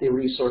all of the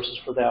resources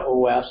for that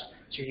OS,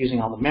 so you're using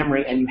all the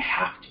memory, and you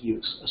have to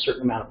use a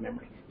certain amount of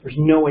memory. There's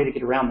no way to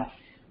get around that.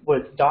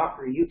 With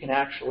Docker, you can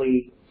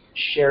actually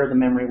share the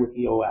memory with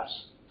the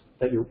OS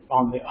that you're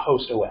on the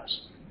host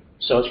OS.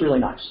 So it's really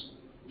nice.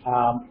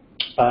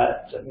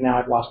 But now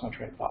I've lost my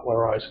train of thought.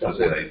 Where I was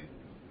going.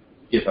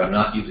 If I'm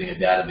not using a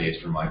database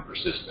for my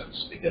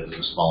persistence because it's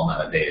a small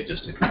amount of data,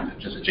 just a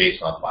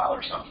JSON file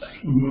or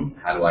something,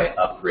 how do I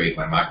upgrade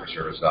my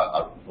microservice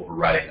without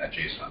overwriting that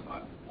JSON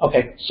file?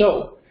 Okay,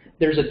 so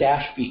there's a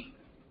 -v.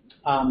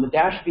 The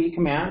 -v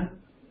command,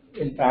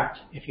 in fact,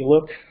 if you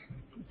look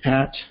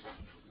at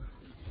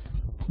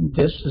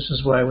this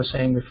is what I was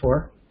saying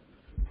before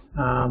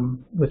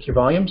with your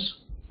volumes.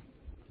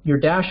 Your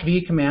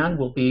 -v command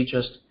will be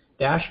just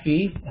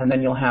 -v, and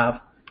then you'll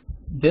have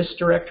this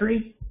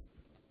directory,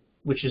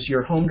 which is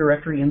your home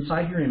directory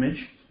inside your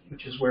image,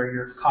 which is where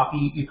you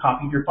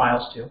copied your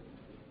files to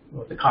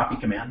with the copy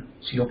command,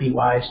 copy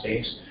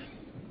space,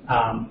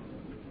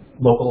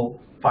 local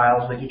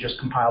files that you just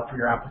compiled for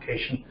your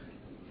application,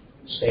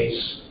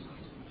 space,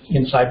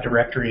 inside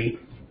directory,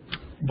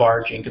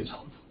 var Jenkins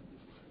home.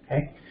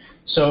 Okay,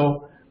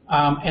 so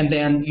and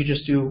then you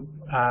just do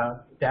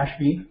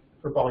 -v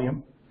for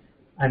volume,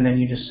 and then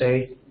you just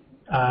say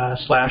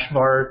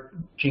 /var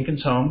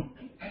Jenkins home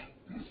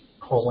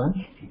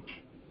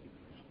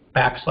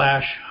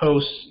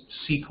 /host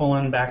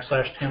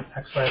c:/temp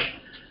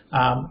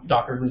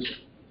Docker Lucid.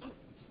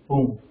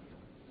 Boom.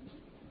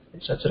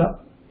 It sets it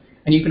up.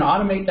 And you can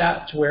automate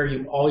that to where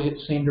you always get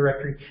the same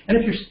directory. And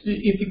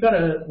if you've got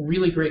a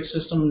really great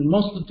system,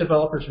 most of the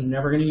developers are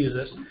never going to use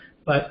this,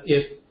 but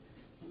if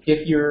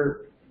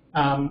you're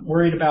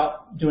worried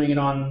about doing it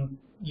on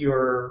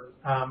your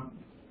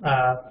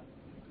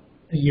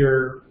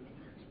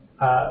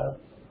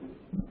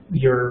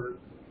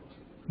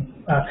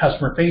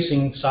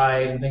customer-facing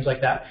side and things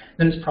like that,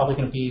 then it's probably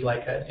going to be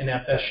like an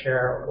FS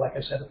share, or like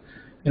I said,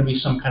 going to be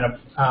some kind of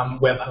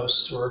web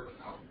host or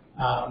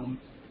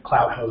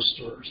cloud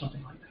host or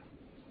something like that.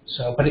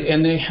 So,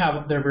 and they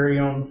have their very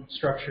own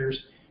structures,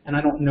 and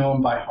I don't know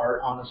them by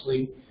heart,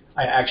 honestly.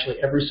 I actually,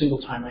 every single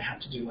time I have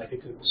to do like a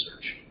Google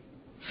search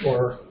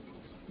or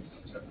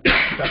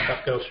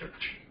DuckDuckGo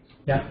search.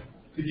 Yeah?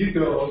 Could you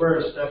go over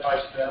a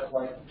step-by-step,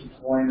 like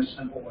deploying a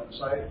simple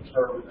website,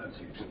 or would that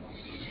take too long?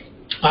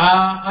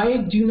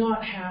 I do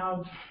not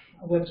have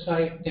a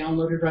website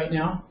downloaded right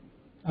now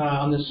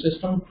on this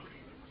system.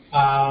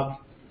 My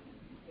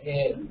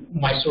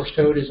source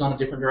code is on a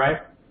different drive.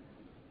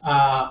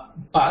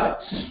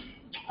 But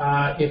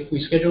if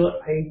we schedule it,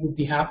 I would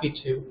be happy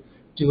to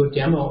do a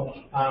demo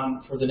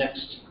for the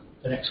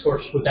next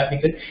course. Would that be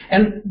good?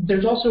 And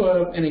there's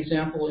also an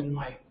example in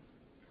my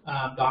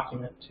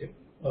document too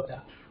of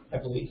that, I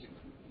believe.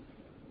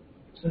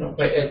 So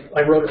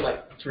I wrote it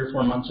like 3 or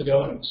 4 months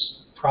ago, and it was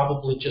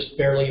probably just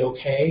barely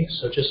okay.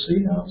 So just so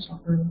you know, it's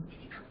not very.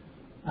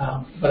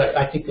 But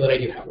I think that I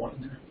do have one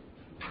in there.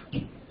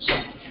 So,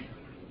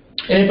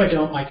 and if I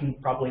don't, I can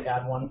probably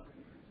add one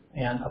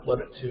and upload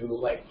it to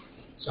like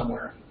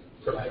somewhere,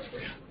 provide it for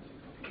you.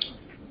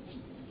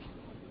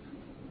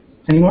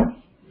 Any more?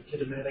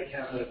 Could a medic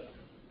have a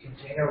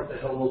container with the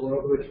hello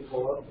logo that you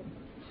pull up?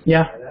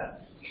 Yeah. Try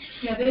that?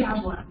 Yeah, they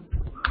have one.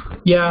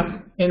 Yeah.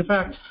 In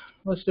fact,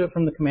 let's do it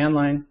from the command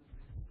line.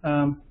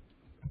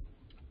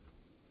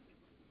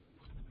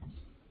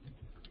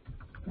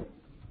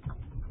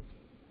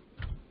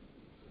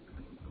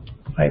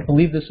 I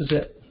believe this is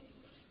it.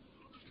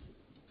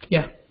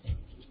 Yeah.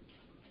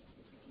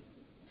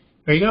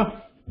 There you go.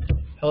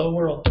 Hello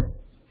world.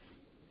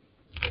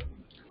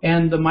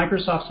 And the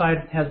Microsoft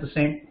side has the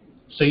same.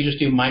 So you just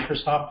do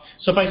Microsoft.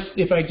 So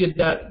if I did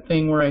that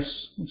thing where I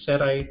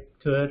said I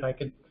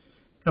could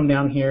come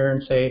down here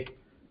and say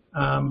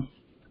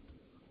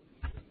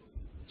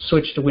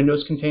switch to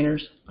Windows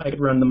containers. I could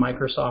run the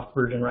Microsoft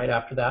version right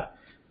after that.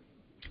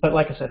 But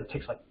like I said, it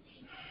takes like,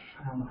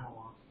 I don't know how long.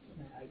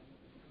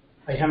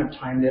 I haven't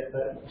timed it,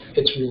 but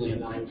it's really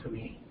annoying for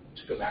me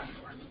to go back and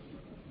forth.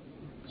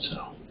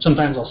 So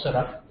sometimes I'll set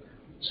up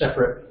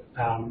separate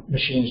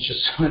machines just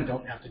so I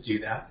don't have to do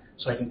that,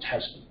 so I can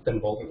test them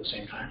both at the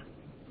same time.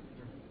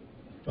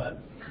 But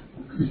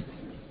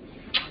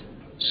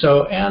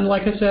so, and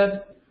like I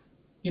said,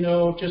 you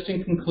know, just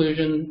in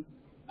conclusion,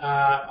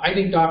 I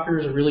think Docker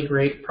is a really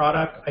great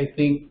product. I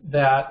think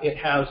that it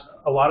has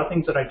a lot of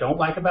things that I don't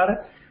like about it.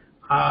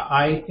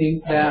 I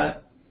think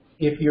that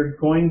if you're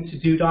going to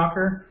do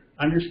Docker,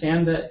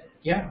 understand that,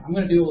 yeah, I'm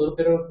going to do a little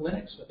bit of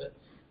Linux with it.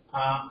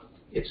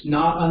 It's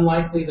not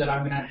unlikely that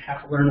I'm going to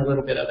have to learn a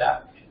little bit of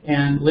that.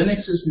 And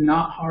Linux is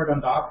not hard on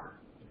Docker.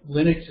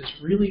 Linux is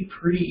really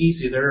pretty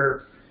easy.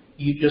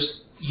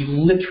 You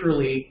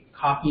literally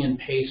copy and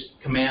paste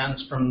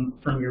commands from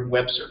your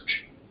web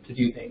search to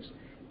do things.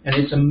 And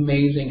it's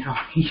amazing how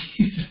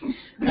easy.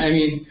 I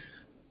mean,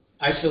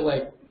 I feel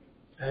like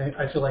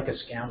a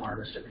scam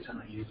artist every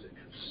time I use it.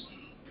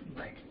 It's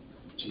like,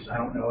 geez, I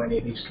don't know any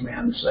of these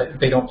commands.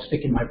 They don't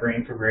stick in my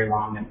brain for very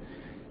long,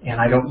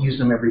 and I don't use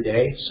them every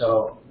day.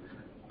 So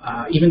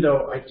even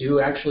though I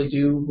do actually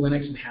do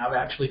Linux and have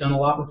actually done a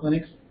lot with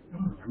Linux, I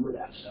don't remember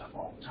that stuff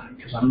all the time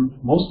because I'm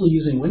mostly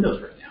using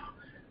Windows right now.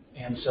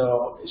 And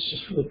so it's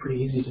just really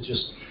pretty easy to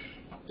just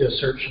do a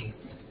search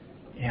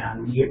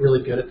and you get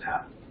really good at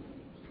that.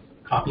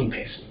 Copy and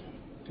paste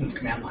in the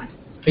command line.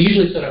 I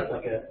usually set up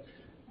like a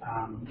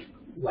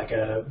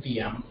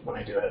VM when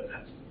I do it,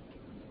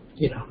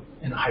 you know,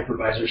 in a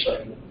hypervisor so I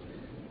can,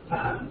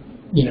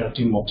 you know,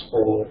 do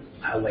multiple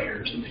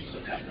layers and things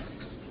like that.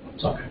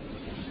 It's all good.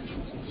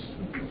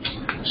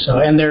 So,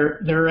 and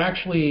there are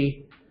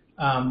actually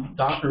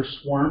Docker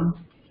Swarm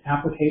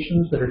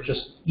applications that are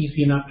just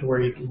easy enough to where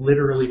you can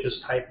literally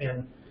just type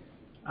in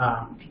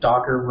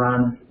Docker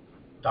run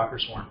Docker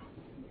Swarm.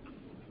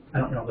 I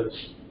don't know that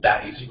it's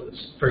that easy, but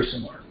it's very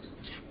similar.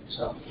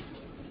 So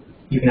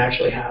you can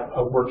actually have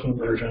a working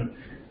version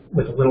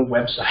with a little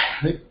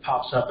website that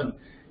pops up, and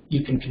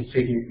you can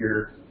configure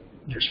your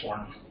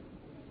swarm,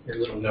 your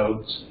little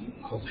nodes and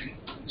the whole thing.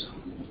 So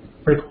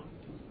pretty cool.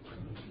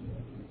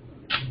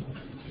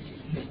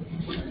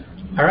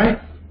 All right,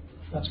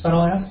 that's about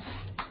all I have.